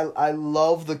 Yeah, I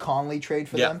love the Conley trade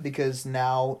for them because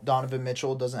now Donovan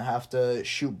Mitchell doesn't have to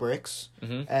shoot bricks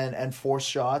and force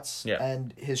shots,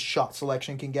 and his shot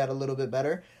selection can get a little bit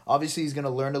better. Obviously, he's going to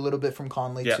learn a little bit from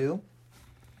Conley too.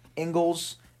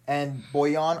 Ingles and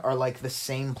Bojan are like the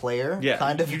same player. Yeah,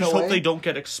 kind of. You in a just hope way. they don't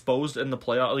get exposed in the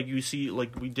playoff. Like you see,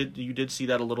 like you did see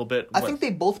that a little bit. I think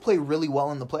they both play really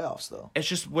well in the playoffs, though. It's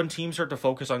just when teams start to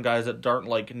focus on guys that aren't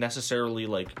like necessarily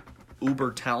like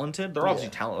uber talented. They're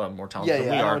obviously more talented than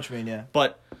we I know are. what you mean, yeah.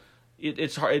 But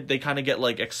it's hard. They kind of get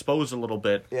like exposed a little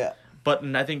bit. Yeah. But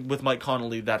I think with Mike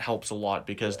Connolly, that helps a lot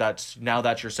because that's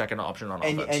your second option on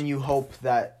offense. And you hope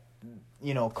that,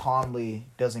 Conley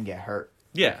doesn't get hurt.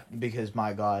 Yeah. Because,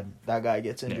 my God, that guy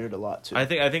gets injured a lot, too. I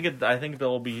think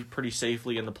they'll be pretty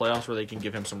safely in the playoffs where they can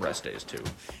give him some rest days, too.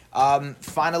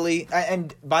 Finally,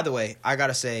 and by the way, I got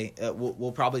to say,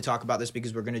 we'll probably talk about this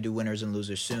because we're going to do winners and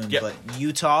losers soon. Yep. But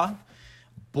Utah,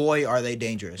 boy, are they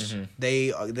dangerous.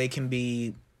 Mm-hmm. They can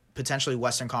be potentially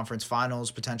Western Conference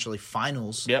Finals, potentially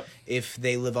Finals, if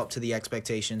they live up to the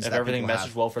expectations. If that everything people meshes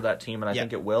have. well for that team, and I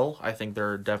think it will, I think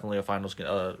they're definitely a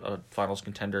finals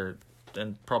contender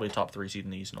and probably a top 3 seed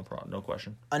in the East, no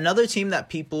question. Another team that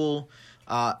people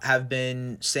have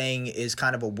been saying is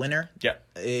kind of a winner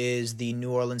is the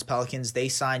New Orleans Pelicans. They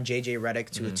signed J.J. Redick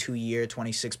to a 2-year,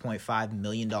 $26.5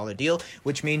 million deal,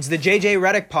 which means the J.J.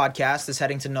 Redick podcast is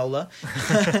heading to NOLA.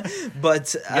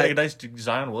 But a nice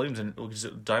Zion Williamson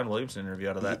interview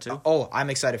out of that, too. Oh, I'm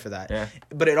excited for that. Yeah.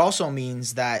 But it also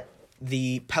means that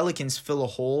the Pelicans fill a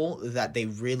hole that they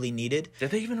really needed. Did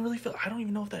they even really fill? I don't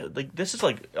even know if that this is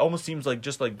almost seems like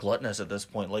just like gluttonous at this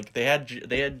point. Like they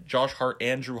had Josh Hart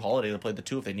and Drew Holiday to play the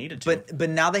 2 if they needed to. But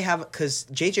now they have, because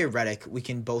J.J. Redick, we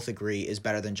can both agree, is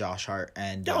better than Josh Hart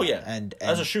and and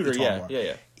as a shooter,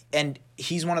 yeah. And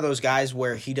he's one of those guys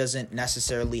where he doesn't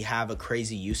necessarily have a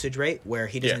crazy usage rate, where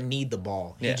he doesn't need the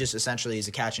ball. He just essentially is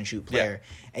a catch and shoot player,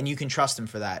 and you can trust him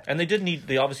for that. And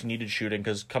they obviously needed shooting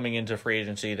because coming into free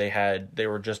agency, they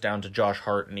were just down to Josh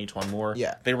Hart and Etuan Moore.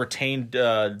 Yeah. They retained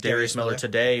Darius Miller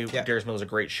today. Yeah. Darius Miller's a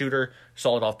great shooter,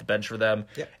 solid off the bench for them.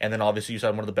 Yeah. And then obviously you saw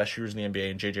one of the best shooters in the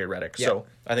NBA in J.J. Redick. Yeah. So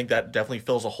I think that definitely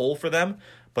fills a hole for them.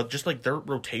 But just like their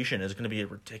rotation is going to be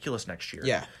ridiculous next year.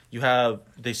 Yeah.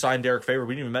 They signed Derek Favors.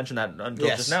 We didn't even mention that until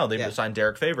just now. They signed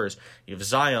Derek Favors. You have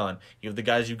Zion. You have the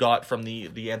guys you got from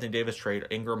the Anthony Davis trade,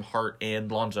 Ingram, Hart, and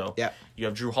Lonzo. Yeah. You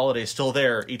have Drew Holiday still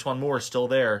there. Etuan Moore is still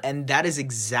there. And that is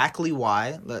exactly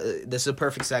why, this is a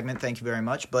perfect segment, thank you very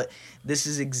much, but this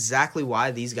is exactly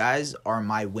why these guys are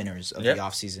my winners of the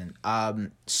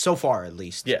offseason. So far, at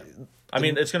least. Yeah. I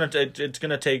mean, it's gonna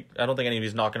take. I don't think any of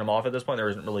he's knocking him off at this point. There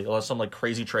isn't really, unless some like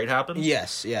crazy trade happens.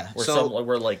 Yes, yeah.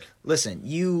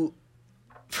 Listen,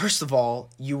 first of all,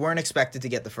 you weren't expected to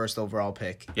get the first overall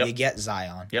pick. Yep. You get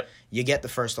Zion. Yep. You get the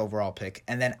first overall pick,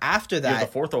 and then after that, you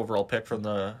have the 4th overall pick from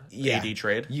the AD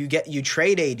trade. You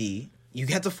trade AD. You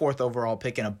get the 4th overall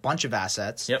pick and a bunch of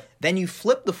assets. Yep. Then you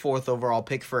flip the 4th overall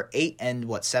pick for 8 and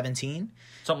 17.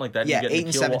 Something like that. Yeah, you get 8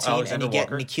 and 17, and you get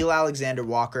Walker. Nikhil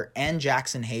Alexander-Walker and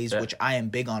Jackson Hayes, which I am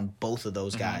big on both of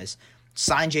those guys.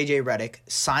 Sign J.J. Redick,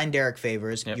 sign Derek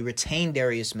Favors, you retain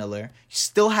Darius Miller, you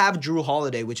still have Drew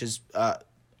Holiday, which is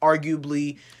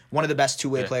arguably one of the best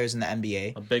two-way players in the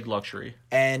NBA. A big luxury.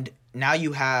 And now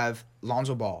you have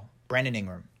Lonzo Ball, Brandon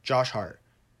Ingram, Josh Hart,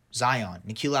 Zion,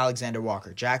 Nikhil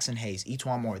Alexander-Walker, Jackson Hayes,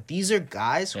 Etuan Moore. These are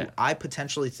guys who I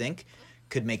potentially think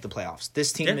could make the playoffs.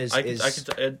 This team is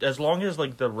as long as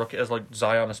like the rookie, as like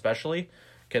Zion especially,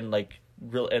 can like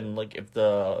real and like if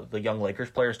the young Lakers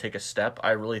players take a step,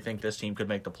 I really think this team could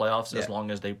make the playoffs as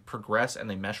long as they progress and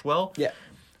they mesh well. Yeah.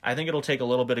 I think it'll take a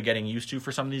little bit of getting used to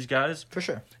for some of these guys. For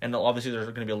sure. And obviously there's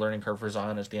going to be a learning curve for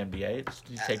Zion as the NBA.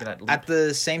 He's taking that leap. At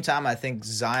the same time, I think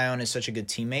Zion is such a good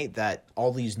teammate that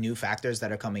all these new factors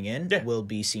that are coming in will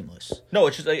be seamless. No,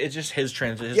 it's just his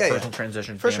personal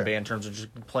transition to the NBA in terms of just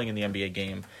playing in the NBA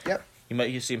game. Yep.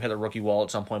 You see him hit a rookie wall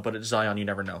at some point, but at Zion, you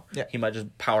never know. Yeah. He might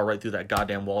just power right through that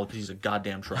goddamn wall because he's a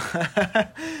goddamn truck.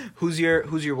 Who's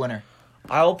your winner?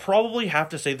 I'll probably have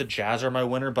to say the Jazz are my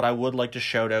winner, but I would like to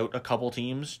shout out a couple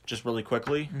teams just really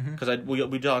quickly because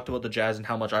we talked about the Jazz and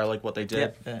how much I like what they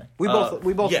did. Yeah. We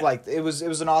both liked it. It was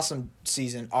an awesome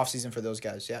off season for those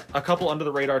guys. Yeah. A couple under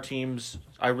the radar teams.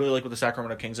 I really like what the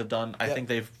Sacramento Kings have done. I think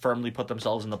they've firmly put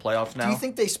themselves in the playoffs now. Do you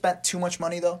think they spent too much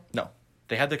money though? No,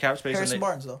 they had the cap space. Harrison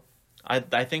Barnes though.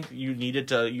 I think you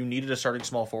needed a starting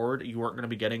small forward. You weren't going to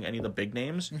be getting any of the big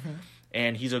names,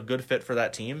 and he's a good fit for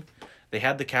that team. They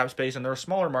had the cap space, and they're a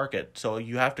smaller market, so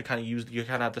you have to kind of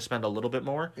have to spend a little bit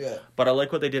more. Yeah. But I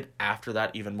like what they did after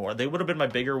that even more. They would have been my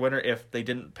bigger winner if they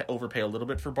didn't overpay a little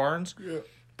bit for Barnes. Yeah.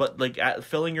 But like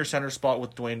filling your center spot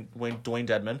with Dwayne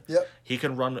Dedman, he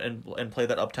can run and play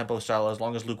that up tempo style as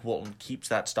long as Luke Walton keeps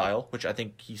that style, which I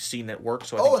think he's seen it work.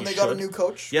 So I think they got a new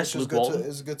coach. Yes, which Luke Walton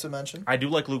is good to mention. I do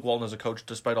like Luke Walton as a coach,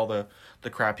 despite all the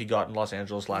crap he got in Los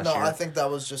Angeles last year. No, I think that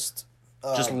was just the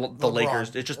LeBron.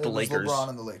 Lakers. It's just the Lakers. LeBron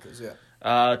and the Lakers, yeah.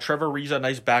 Trevor Ariza,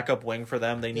 nice backup wing for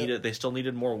them. They still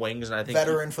needed more wings, and I think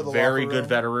Veteran for the very locker good room.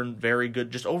 veteran, very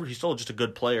good. He's still just a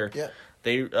good player. Yeah.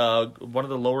 They one of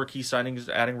the lower key signings,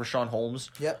 adding Rashawn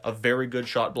Holmes. Yep. A very good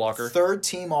shot blocker. Third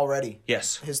team already.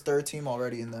 Yes. His third team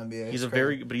already in the NBA. He's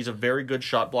It's a very good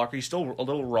shot blocker. He's still a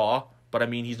little raw, but I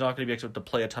mean he's not going to be expected to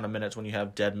play a ton of minutes when you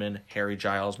have Dedmon, Harry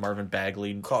Giles, Marvin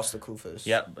Bagley. Costa Kufis.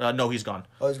 Yeah. No, he's gone.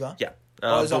 Oh, he's gone? Yeah.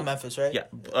 He's on Memphis, right?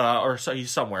 Yeah. He's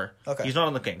somewhere. Okay. He's not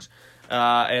on the Kings.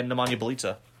 And Nemanja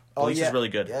Bjelica. Bjelica's really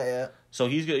good. Yeah. So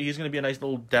he's going to be a nice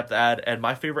little depth add. And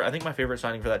my favorite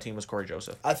signing for that team was Corey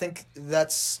Joseph. I think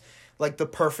that's like the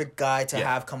perfect guy to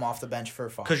have come off the bench for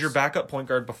Fox. Because your backup point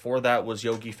guard before that was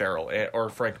Yogi Ferrell or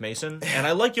Frank Mason. And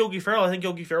I like Yogi Ferrell. I think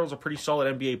Yogi Ferrell's a pretty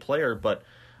solid NBA player, but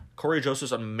Corey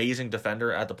Joseph's an amazing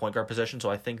defender at the point guard position, so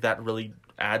I think that really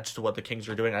adds to what the Kings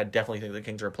are doing. I definitely think the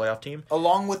Kings are a playoff team.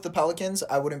 Along with the Pelicans,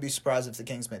 I wouldn't be surprised if the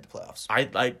Kings made the playoffs.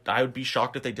 I would be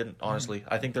shocked if they didn't, honestly.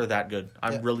 I think they're that good.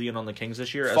 I'm really in on the Kings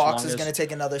this year. Fox is going to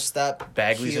take another step.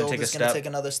 Bagley's going to take a is step. going to take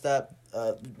another step.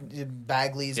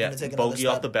 Bagley's going to take another Bogey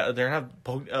step. off the bench. They're going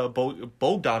to have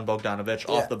Bogdan Bogdanovic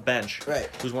off the bench, right?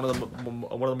 Who's one of the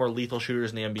more lethal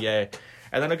shooters in the NBA.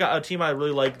 And then I got a team I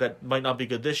really like that might not be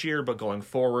good this year, but going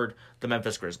forward, the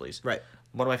Memphis Grizzlies. Right.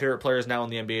 One of my favorite players now in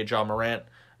the NBA, Ja Morant.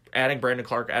 Adding Brandon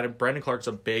Clark. Brandon Clark's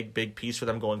a big piece for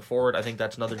them going forward. I think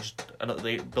that's another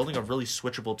building a really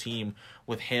switchable team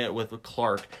with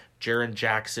Clark, Jaren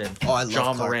Jackson, I love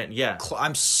Ja Clark. Morant. Yeah,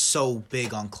 I'm so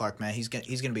big on Clark, man. He's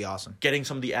gonna be awesome. getting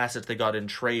some of the assets they got in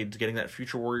trades, getting that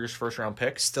future Warriors first round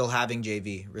pick. Still having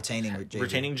JV, retaining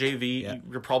JV. Yeah.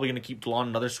 You're probably going to keep DeLon,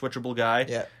 another switchable guy.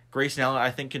 Yeah. Grayson Allen,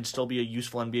 I think, can still be a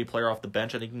useful NBA player off the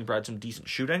bench. I think he can provide some decent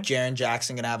shooting. Jaren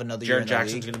Jackson gonna have another year Jaren in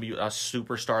Jackson's the league. going to be a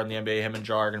superstar in the NBA. Him and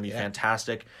Ja are going to be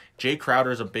fantastic. Jay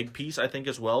Crowder is a big piece, I think,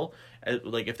 as well.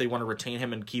 Like, if they want to retain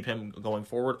him and keep him going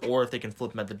forward, or if they can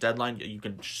flip him at the deadline, you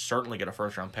can certainly get a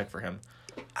first-round pick for him.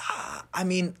 I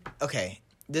mean, okay,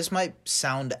 this might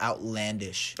sound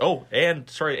outlandish. Oh, and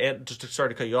just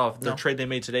to cut you off, the trade they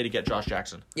made today to get Josh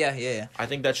Jackson. Yeah. I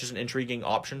think that's just an intriguing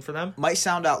option for them. Might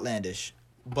sound outlandish,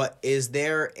 but is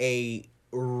there a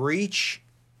reach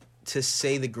to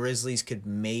say the Grizzlies could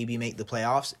maybe make the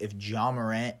playoffs if Ja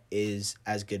Morant is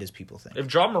as good as people think?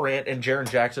 If Ja Morant and Jaren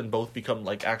Jackson both become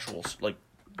like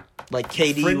Like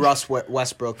KD, fringe- Russ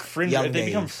Westbrook, fringe, young if they days.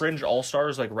 become fringe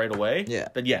all-stars like right away, Yeah.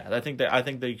 then I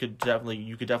think they could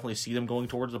definitely see them going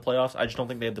towards the playoffs. I just don't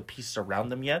think they have the pieces around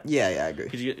them yet. Yeah, I agree.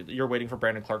 Because you're waiting for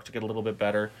Brandon Clark to get a little bit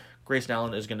better. Grayson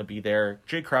Allen is going to be there.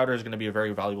 Jay Crowder is going to be a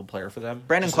very valuable player for them.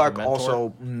 Brandon just as a Clark mentor.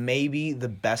 also maybe the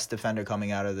best defender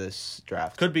coming out of this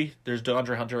draft. Could be. There's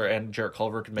DeAndre Hunter and Jarrett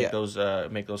Culver can make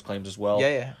those claims as well.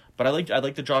 Yeah. But I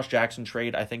like the Josh Jackson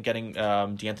trade. I think getting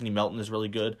DeAnthony Melton is really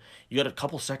good. You got a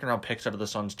couple second-round picks out of the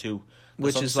Suns, too.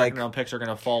 Which is second-round picks are going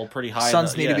to fall pretty high.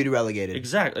 Suns need to be relegated.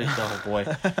 Exactly. Oh, boy.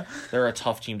 They're a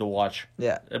tough team to watch.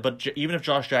 Yeah. But even if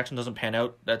Josh Jackson doesn't pan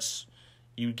out,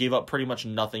 you gave up pretty much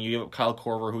nothing. You gave up Kyle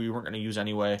Korver, who you weren't going to use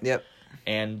anyway. Yep.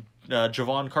 And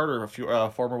Javon Carter,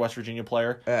 a former West Virginia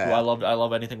player, who I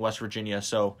love anything West Virginia.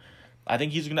 So I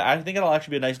think I think it'll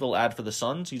actually be a nice little ad for the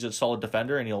Suns. He's a solid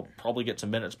defender, and he'll probably get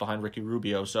some minutes behind Ricky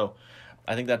Rubio. So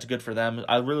I think that's good for them.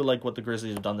 I really like what the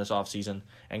Grizzlies have done this offseason.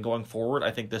 And going forward,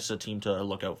 I think this is a team to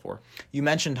look out for. You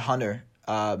mentioned Hunter,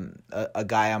 a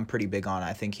guy I'm pretty big on.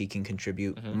 I think he can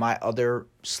contribute. Mm-hmm. My other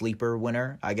sleeper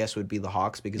winner, I guess, would be the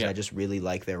Hawks because I just really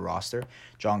like their roster.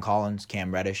 John Collins,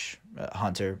 Cam Reddish,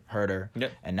 Hunter, Herter,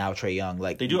 and now Trae Young.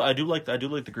 Like I do like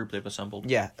the group they've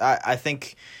assembled. Yeah, I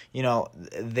think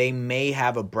they may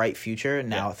have a bright future.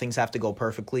 Now things have to go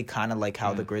perfectly, kind of like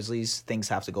how the Grizzlies, things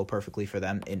have to go perfectly for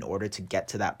them in order to get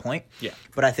to that point. Yeah,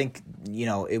 but I think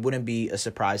it wouldn't be a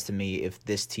surprise to me if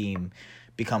this team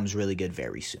becomes really good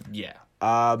very soon. Yeah.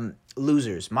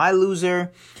 Losers. My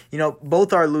loser,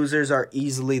 both our losers are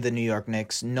easily the New York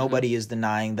Knicks. Nobody is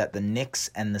denying that the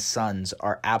Knicks and the Suns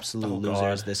are absolute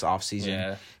losers this offseason.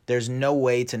 Yeah. There's no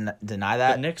way to deny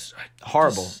that. The Knicks,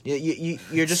 horrible.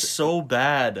 You're just so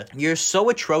bad. You're so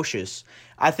atrocious.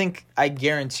 I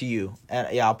guarantee you,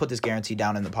 and I'll put this guarantee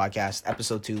down in the podcast,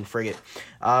 episode 2, frigate.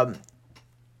 The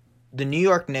New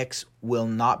York Knicks will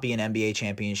not be an NBA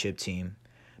championship team.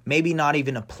 Maybe not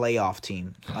even a playoff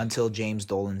team until James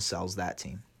Dolan sells that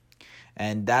team.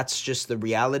 And that's just the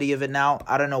reality of it now.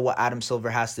 I don't know what Adam Silver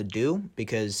has to do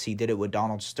because he did it with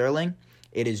Donald Sterling.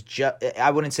 It is I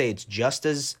wouldn't say it's just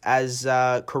as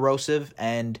corrosive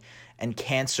and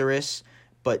cancerous,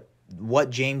 but what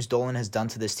James Dolan has done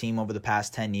to this team over the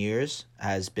past 10 years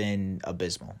has been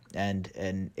abysmal.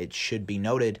 And it should be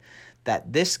noted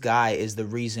that this guy is the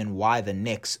reason why the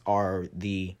Knicks are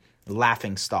the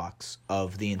laughing stocks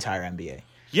of the entire NBA.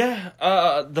 Yeah,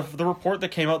 the report that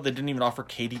came out, they didn't even offer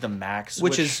KD the max,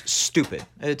 which is stupid.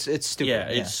 It's stupid. Yeah,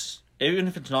 it's even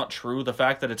if it's not true, the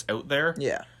fact that it's out there,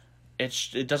 yeah,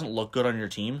 it doesn't look good on your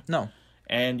team. No.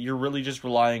 And you're really just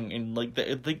relying in like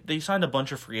they signed a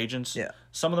bunch of free agents. Yeah,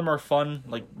 some of them are fun,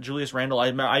 like Julius Randle.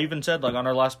 I even said like on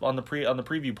the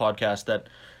preview podcast that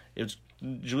it's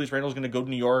Julius Randle's going to go to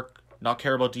New York, not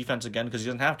care about defense again because he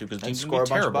doesn't have to because the team's going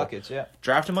to be terrible. Score a bunch of buckets. Yeah,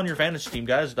 draft him on your fantasy team,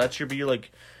 guys. That should be like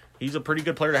he's a pretty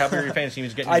good player to have on your fantasy team.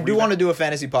 He's getting. I do want to do a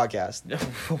fantasy podcast.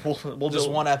 we'll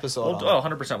just one episode.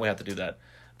 100% we have to do that.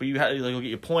 But he'll get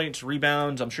you points,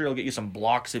 rebounds. I'm sure he'll get you some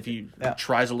blocks if he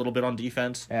tries a little bit on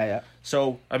defense. Yeah.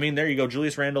 So, I mean, there you go.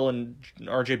 Julius Randle and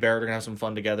RJ Barrett are going to have some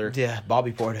fun together. Yeah,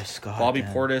 Bobby Portis.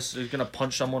 Portis is going to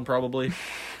punch someone probably.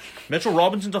 Mitchell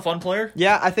Robinson's a fun player.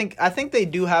 Yeah, I think they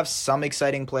do have some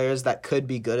exciting players that could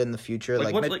be good in the future.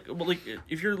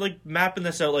 If you're like mapping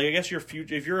this out, like I guess if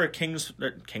you're a Kings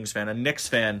fan, a Knicks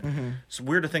fan, it's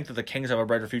weird to think that the Kings have a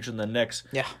brighter future than the Knicks.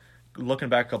 Yeah. Looking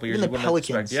back a couple years, even the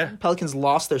Pelicans. Pelicans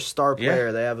lost their star player.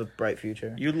 Yeah. They have a bright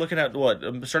future. You're looking at what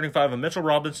starting five of Mitchell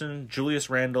Robinson, Julius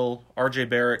Randle, R.J.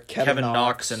 Barrett, Kevin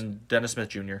Knox, and Dennis Smith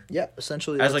Jr. Yeah,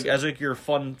 essentially as your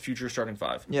fun future starting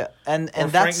five. Yeah, and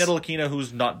Frank Ntilikina,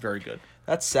 who's not very good.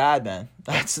 That's sad, man.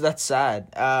 That's sad.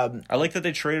 I like that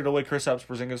they traded away Kristaps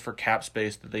Porzingis for cap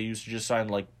space that they used to just sign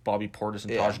like Bobby Portis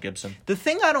and Taj Gibson. The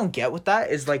thing I don't get with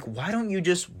that is like, why don't you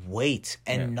just wait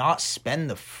and not spend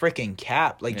the freaking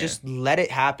cap? Like, just let it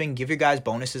happen. Give your guys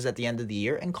bonuses at the end of the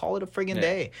year and call it a friggin'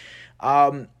 day.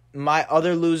 My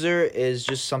other loser is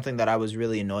just something that I was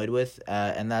really annoyed with,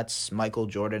 and that's Michael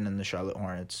Jordan and the Charlotte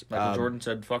Hornets. Michael Jordan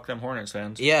said, "Fuck them Hornets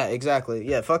fans." Yeah, exactly.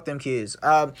 Yeah, fuck them Keys.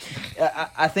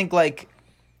 I think like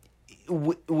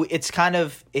it's kind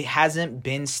of it hasn't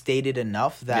been stated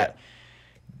enough that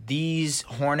these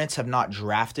Hornets have not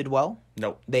drafted well.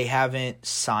 Nope. They haven't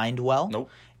signed well. Nope.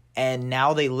 And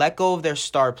now they let go of their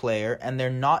star player, and they're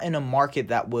not in a market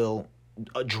that will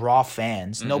draw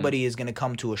fans. Mm-hmm. Nobody is going to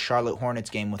come to a Charlotte Hornets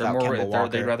game without Kemba Walker.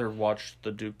 They'd rather watch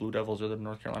the Duke Blue Devils or the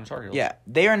North Carolina Tar Heels. Yeah,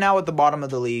 they are now at the bottom of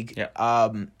the league. Yeah.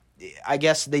 I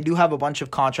guess they do have a bunch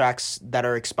of contracts that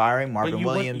are expiring. Marvin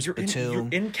Williams, Batum. You're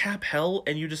in cap hell,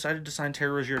 and you decided to sign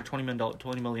Terry Rozier at $20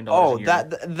 million Oh, a year.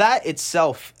 that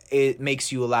itself, it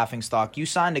makes you a laughingstock. You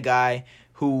signed a guy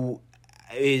who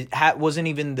wasn't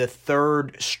even the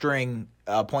third string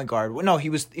point guard. No,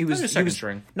 he was second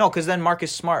string. No, because then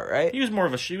Marcus Smart, right? He was more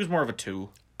of a two.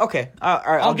 Okay, all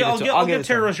right. I'll give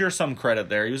Terry Rozier some credit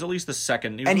there. He was at least the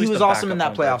second, and he was awesome in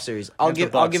that playoff series. I'll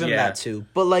give him that too.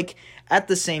 But like at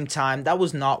the same time, that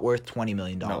was not worth $20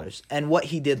 million. No. And what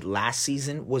he did last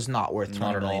season was not worth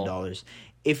 $20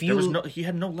 million. He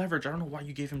had no leverage. I don't know why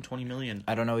you gave him $20 million.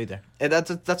 I don't know either.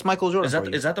 That's Michael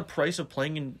Jordan. Is that the price of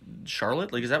playing in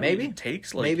Charlotte? Like, is that maybe what it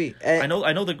takes? Like, maybe. I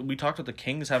know that we talked about the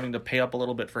Kings having to pay up a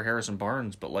little bit for Harrison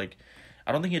Barnes, but like,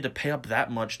 I don't think he had to pay up that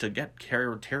much to get Terry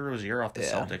Rozier off the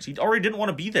Celtics. He already didn't want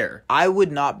to be there. I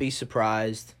would not be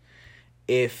surprised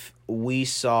if we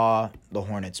saw the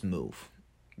Hornets move.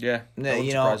 Yeah, that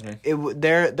would surprise me.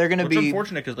 They're going to be... It's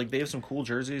unfortunate because like they have some cool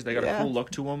jerseys. They got a cool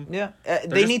look to them. Yeah,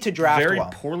 they need to draft very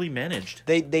well. Poorly managed.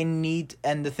 They need...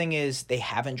 And the thing is, they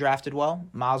haven't drafted well.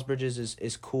 Miles Bridges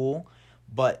is cool,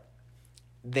 but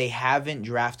they haven't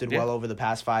drafted well over the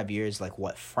past 5 years. Like,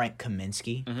 what, Frank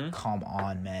Kaminsky? Mm-hmm. Come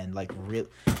on, man. Like,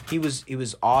 he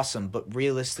was awesome, but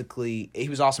realistically... He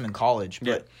was awesome in college,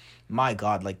 but... My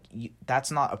God, like, that's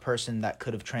not a person that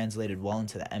could have translated well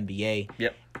into the NBA.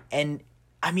 Yep. And...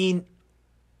 I mean,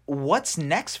 what's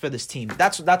next for this team?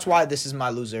 That's why this is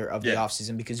my loser of the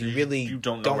offseason, because you really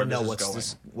don't know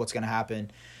what's going to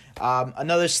happen.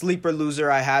 Another sleeper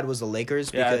loser I had was the Lakers.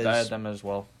 Because, I had them as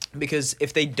well. Because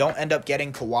if they don't end up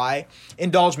getting Kawhi,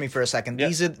 indulge me for a second.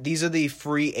 Yep. These are the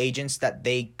free agents that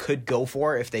they could go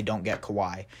for if they don't get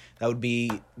Kawhi. That would be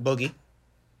Boogie,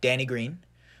 Danny Green,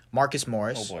 Marcus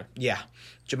Morris. Oh boy. Yeah.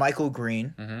 JaMychal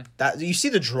Green. Mm-hmm. That you see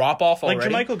the drop off already.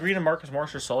 Like JaMychal Green and Marcus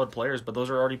Morris are solid players, but those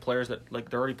are already players they're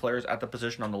already players at the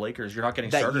position on the Lakers. You're not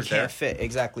getting starters there. That you can't fit,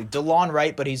 exactly. DeLon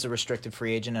Wright, but he's a restricted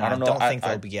free agent, and I don't think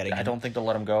they'll be getting him. I don't think they'll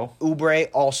let him go. Oubre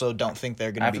also don't think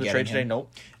they're going to be getting him. After the trade today,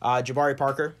 nope. Jabari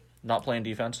Parker. Not playing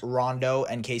defense. Rondo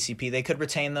and KCP. They could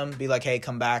retain them, be like, hey,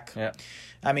 come back. Yeah.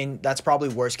 I mean, that's probably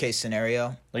worst case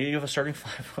scenario. Like, you have a starting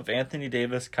five of Anthony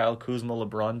Davis, Kyle Kuzma,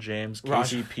 LeBron James,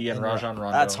 KCP, and Rajon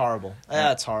Rondo. That's horrible. Yeah.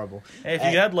 That's horrible. Hey, if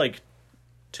you had, like,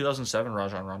 2007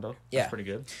 Rajon Rondo, that's pretty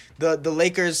good. The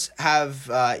Lakers have,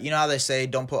 you know how they say,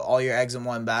 don't put all your eggs in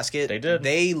one basket? They did.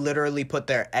 They literally put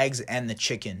their eggs and the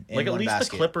chicken in one basket. Like, at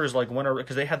least the Clippers, like,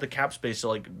 because they had the cap space, so,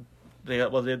 like, they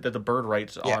had the bird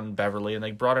rights on Beverly, and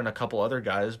they brought in a couple other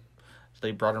guys.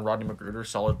 They brought in Rodney McGruder,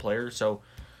 solid player, so...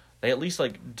 they at least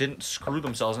like didn't screw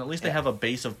themselves, and at least they have a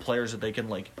base of players that they can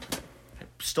like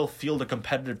still field a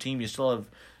competitive team. You still have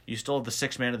the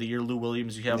 6th man of the year, Lou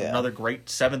Williams. You have another great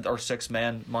 7th or 6th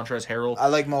man, Montrezl Harrell. I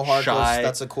like Mo Harkless.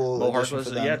 That's a cool addition for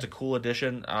them. Yeah, it's a cool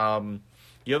addition.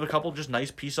 You have a couple just nice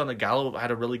pieces on the Gallo.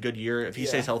 Had a really good year. If he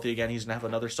stays healthy again, he's gonna have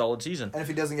another solid season. And if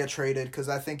he doesn't get traded, because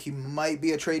I think he might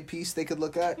be a trade piece they could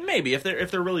look at. Maybe if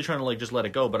they're really trying to like just let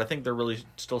it go, but I think they're really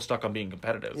still stuck on being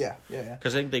competitive. Yeah.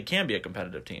 Because I think they can be a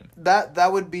competitive team.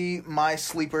 That would be my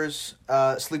sleeper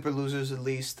losers at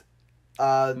least.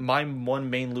 My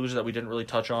one main loser that we didn't really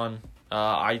touch on,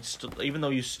 even though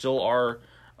you still are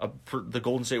the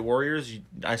Golden State Warriors,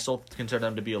 I still consider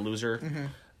them to be a loser. Mm-hmm.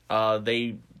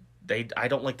 I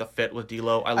don't like the fit with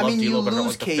D'Lo. I love D'Lo, but I don't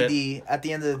like the fit. KD at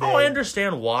the end of the day. Oh, I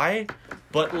understand why,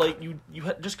 but like you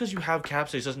just because you have cap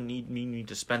space doesn't mean you need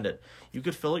to spend it. You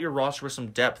could fill out your roster with some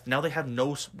depth. Now they have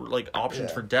no like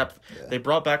options for depth. Yeah. They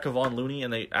brought back Kevon Looney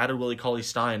and they added Willie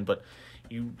Cauley-Stein, but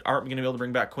you aren't going to be able to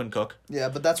bring back Quinn Cook. Yeah,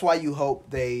 but that's why you hope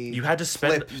you had to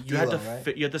spend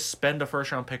a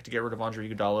first round pick to get rid of Andre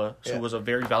Iguodala, who was a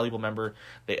very valuable member.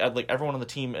 They like everyone on the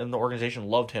team and the organization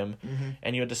loved him,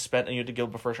 and you had to give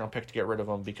up a first round pick to get rid of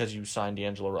him because you signed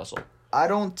D'Angelo Russell. I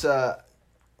don't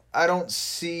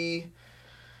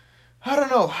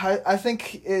know. I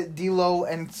think D'Lo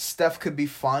and Steph could be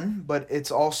fun, but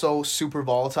it's also super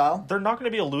volatile. They're not going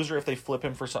to be a loser if they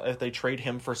if they trade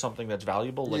him for something that's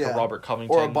valuable, like a Robert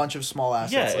Covington or a bunch of small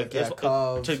assets.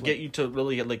 Cubs, to get you to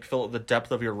really like fill out the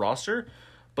depth of your roster.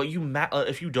 But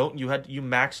if you don't, you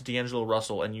maxed D'Angelo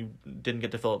Russell and you didn't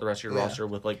get to fill out the rest of your roster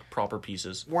with like proper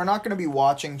pieces. We're not going to be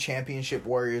watching championship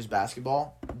Warriors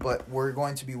basketball, but we're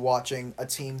going to be watching a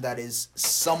team that is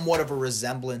somewhat of a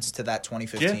resemblance to that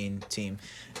 2015 team.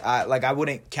 Like I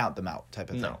wouldn't count them out type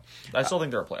of thing. No, I still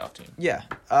think they're a playoff team. Yeah.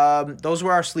 Those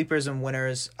were our sleepers and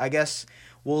winners. I guess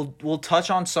we'll touch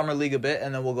on Summer League a bit,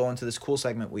 and then we'll go into this cool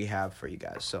segment we have for you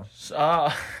guys. So,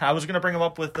 I was going to bring him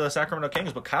up with the Sacramento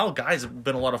Kings, but Kyle Guy's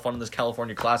been a lot of fun in this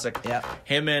California Classic. Yeah.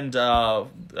 Him and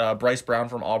Bryce Brown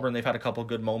from Auburn, they've had a couple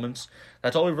good moments.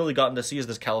 That's all we've really gotten to see is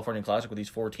this California Classic with these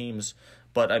 4 teams.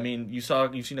 But, I mean, you've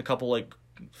seen a couple, like,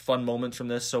 fun moments from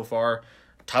this so far.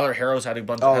 Tyler Harrow's had a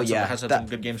bunch. Has had some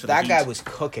good games for the Heat. That guy was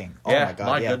cooking. Oh my god!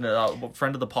 My goodness.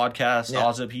 Friend of the podcast,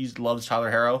 Ozip, he loves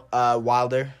Tyler Harrow.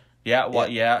 Wilder.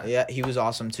 Yeah, he was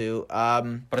awesome too.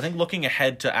 But I think looking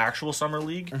ahead to actual Summer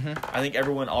League, I think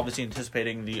everyone obviously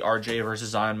anticipating the RJ versus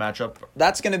Zion matchup.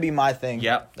 That's going to be my thing.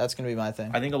 Yeah. That's going to be my thing.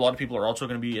 I think a lot of people are also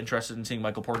going to be interested in seeing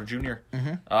Michael Porter Jr.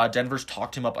 Denver's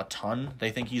talked him up a ton.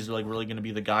 They think he's like really going to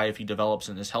be the guy if he develops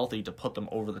and is healthy to put them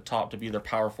over the top to be their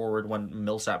power forward when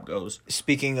Millsap goes.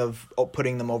 Speaking of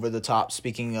putting them over the top,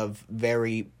 speaking of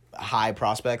very high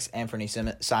prospects, Anthony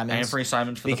Simons for the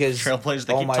Trailblazers.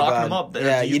 They keep talking him up.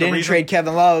 You didn't trade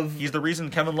Kevin Love. He's the reason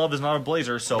Kevin Love is not a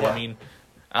Blazer. So I mean,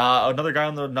 another guy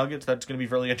on the Nuggets that's going to be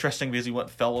really interesting because he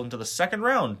fell into the second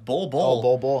round.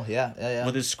 Bull. Yeah.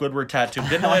 With his Squidward tattoo.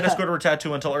 Didn't know he had a Squidward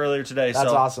tattoo until earlier today.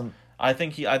 That's awesome. I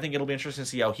think it'll be interesting to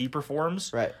see how he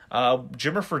performs. Right.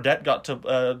 Jimmer Fredette got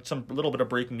to some little bit of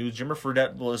breaking news. Jimmer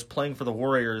Fredette was playing for the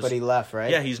Warriors, but he left,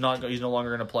 right? Yeah, he's no longer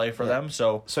going to play for them.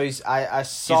 So I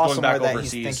saw somewhere that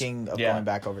overseas. He's thinking of going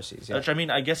back overseas. Yeah. Which I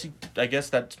mean, I guess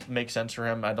that makes sense for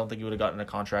him. I don't think he would have gotten a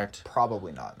contract.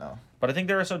 Probably not. No. But I think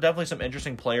there are definitely some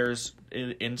interesting players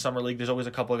in Summer League. There's always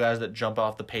a couple of guys that jump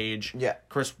off the page. Yeah.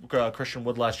 Christian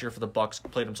Wood last year for the Bucks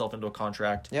played himself into a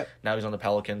contract. Yep. Now he's on the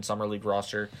Pelican Summer League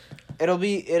roster.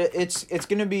 It's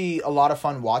going to be a lot of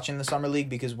fun watching the Summer League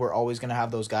because we're always going to have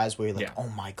those guys where you're like, oh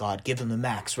my God, give them the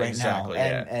max now.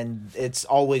 And it's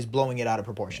always blowing it out of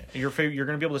proportion. You're going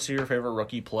to be able to see your favorite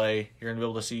rookie play. You're going to be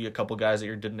able to see a couple guys that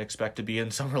you didn't expect to be in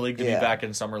Summer League to be back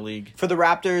in Summer League. For the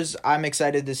Raptors, I'm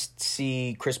excited to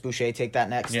see Chris Boucher take that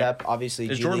next step. Obviously,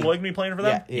 is Jordan Lloyd going to be playing for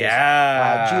them?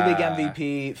 Yeah. G League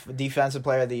MVP, Defensive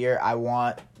Player of the Year. I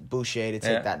want Boucher to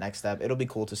take that next step. It'll be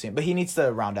cool to see him, but he needs to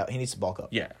round out. He needs to bulk up.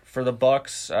 Yeah, for the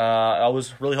Bucks, I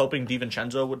was really hoping Dante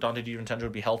DiVincenzo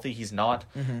would be healthy. He's not,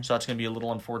 so that's going to be a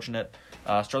little unfortunate.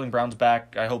 Sterling Brown's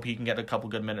back. I hope he can get a couple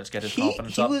good minutes, get his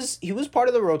confidence up. He was part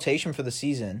of the rotation for the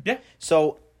season. Yeah.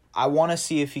 So I want to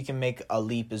see if he can make a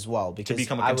leap as well because to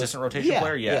become a consistent rotation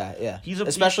player. Yeah.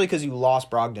 Especially because you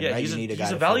lost Brogdon. Right?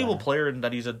 He's a valuable player in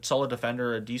that he's a solid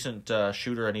defender, a decent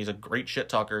shooter, and he's a great shit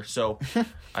talker. So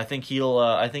I think he'll.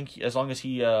 I think as long as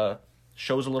he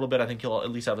shows a little bit, I think he'll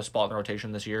at least have a spot in the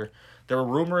rotation this year. There were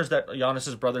rumors that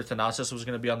Giannis's brother Thanasis was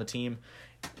going to be on the team.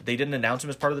 They didn't announce him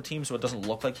as part of the team, so it doesn't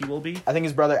look like he will be. I think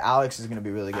his brother Alex is going to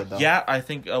be really good, though. Yeah, I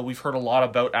think we've heard a lot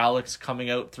about Alex coming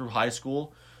out through high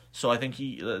school. So I think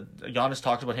Giannis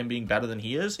talks about him being better than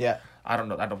he is. Yeah. I don't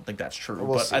know. I don't think that's true,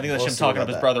 We'll but see. I think that's We'll him see talking about up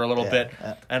his that. brother a little Yeah, bit.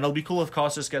 yeah. And it'll be cool if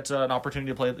Costas gets an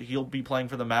opportunity to play. He'll be playing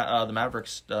for the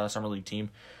Mavericks summer league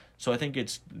team. So I think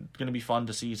it's going to be fun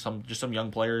to see some young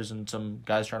players and some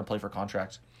guys trying to play for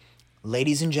contracts.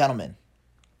 Ladies and gentlemen,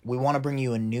 we want to bring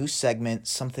you a new segment,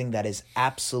 something that is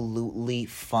absolutely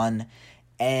fun,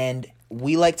 and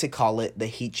we like to call it the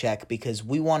heat check because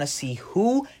we want to see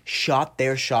who shot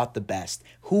their shot the best,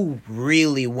 who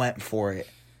really went for it.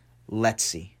 Let's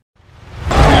see.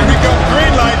 Here we go.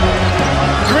 Green light.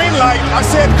 Green light. I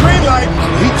said green light.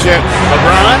 Heat check.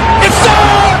 LeBron. It's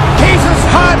on! He's as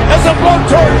hot as a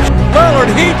blowtorch. Lillard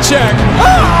heat check.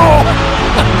 Oh!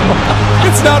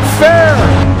 It's not fair.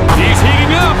 He's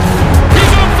heating up.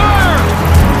 He's on fire.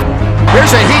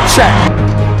 Here's a heat check.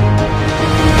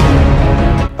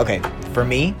 Okay, for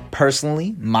me,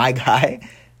 personally, my guy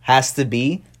has to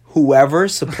be whoever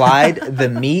supplied the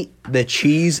meat, the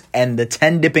cheese, and the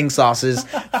 10 dipping sauces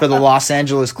for the Los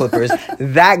Angeles Clippers.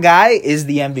 That guy is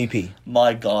the MVP.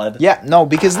 My God. Yeah, no,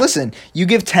 because listen, you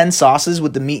give 10 sauces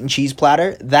with the meat and cheese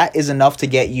platter, that is enough to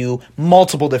get you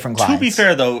multiple different clients. To be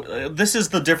fair, though, this is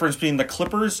the difference between the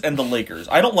Clippers and the Lakers.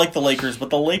 I don't like the Lakers, but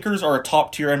the Lakers are a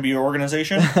top-tier NBA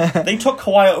organization. They took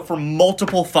Kawhi out for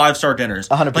multiple 5-star dinners.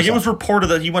 100%. Like, it was reported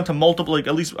that he went to multiple, like,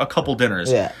 at least a couple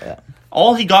dinners. Yeah.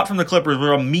 All he got from the Clippers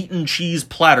were a meat and cheese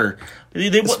platter.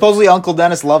 They Supposedly Uncle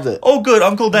Dennis loved it. Oh, good,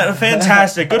 Uncle Dan,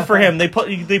 fantastic, good for him. They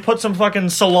put some fucking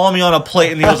salami on a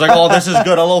plate, and he was like, "Oh, this is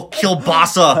good." A little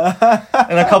kielbasa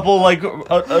and a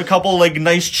couple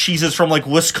nice cheeses from like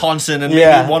Wisconsin, and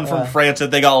maybe one from France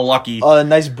if they got lucky.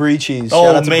 Nice brie cheese.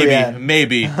 Shout out to Brienne.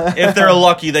 maybe if they're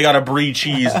lucky, they got a brie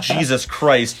cheese. Jesus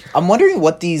Christ! I'm wondering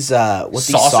what these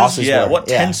sauces Yeah, were. what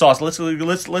 10 sauces?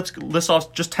 Let's list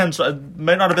off just 10. It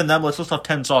might not have been them. Let's list off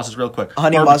 10 sauces real quick.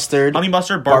 Honey mustard,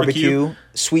 barbecue,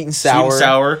 sweet and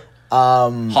sour,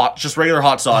 hot, just regular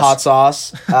hot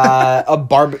sauce,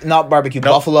 not barbecue,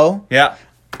 buffalo, yeah,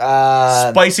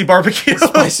 spicy barbecue,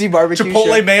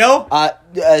 chipotle mayo,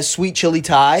 sweet chili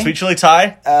Thai,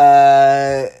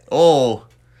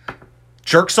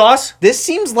 jerk sauce. This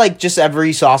seems like just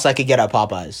every sauce I could get at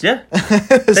Popeyes. Yeah,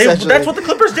 that's what the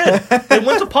Clippers did. They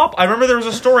went to Pop. I remember there was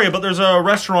a story about there's a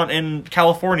restaurant in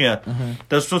California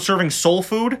that's serving soul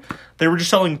food. They were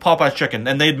just selling Popeye's chicken,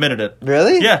 and they admitted it.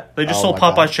 Really? Yeah, they just sold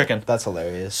Popeye's chicken. That's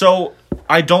hilarious. So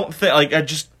I don't think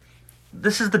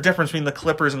this is the difference between the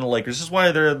Clippers and the Lakers. This is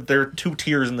why they're two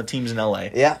tiers in the teams in LA.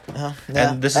 Yeah.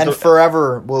 And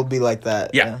forever will be like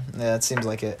that. Yeah, it seems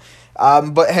like it.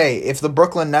 But hey, if the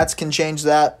Brooklyn Nets can change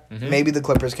that, maybe the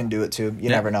Clippers can do it too. You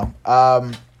never know.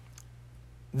 I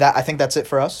think that's it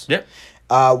for us. Yeah.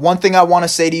 One thing I want to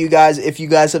say to you guys, if you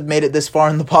guys have made it this far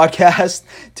in the podcast,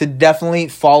 to definitely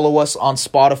follow us on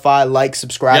Spotify, like,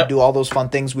 subscribe, do all those fun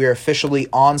things. We are officially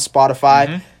on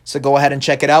Spotify. So go ahead and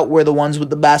check it out. We're the ones with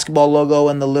the basketball logo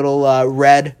and the little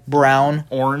red, brown,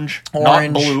 orange,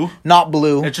 not blue. Not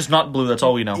blue. It's just not blue. That's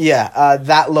all we know. Yeah,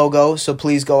 that logo. So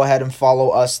please go ahead and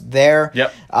follow us there.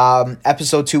 Yep.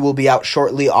 Episode 2 will be out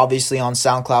shortly, obviously on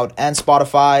SoundCloud and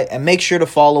Spotify. And make sure to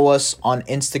follow us on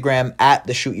Instagram at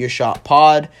the Shoot Your Shot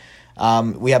Pod.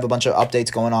 We have a bunch of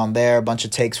updates going on there, a bunch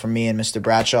of takes from me and Mr.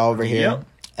 Bradshaw over here. Yep.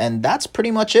 And that's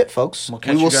pretty much it, folks.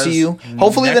 We will see you.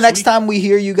 Hopefully the next time we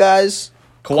hear you guys.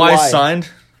 Kawhi signed.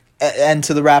 And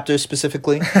to the Raptors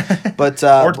specifically. But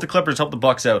or to the Clippers, help the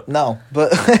Bucks out. No,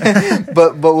 but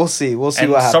but we'll see. We'll see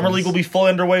what happens. Summer League will be fully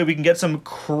underway. We can get some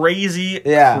crazy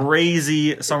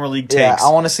Summer League takes. Yeah, I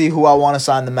want to see who I want to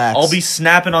sign the max. I'll be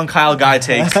snapping on Kyle Guy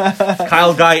takes.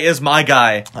 Kyle Guy is my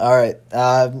guy. All right.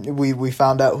 We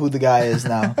found out who the guy is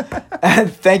now.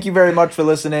 And thank you very much for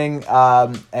listening.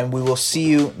 And we will see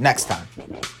you next time.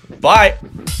 Bye.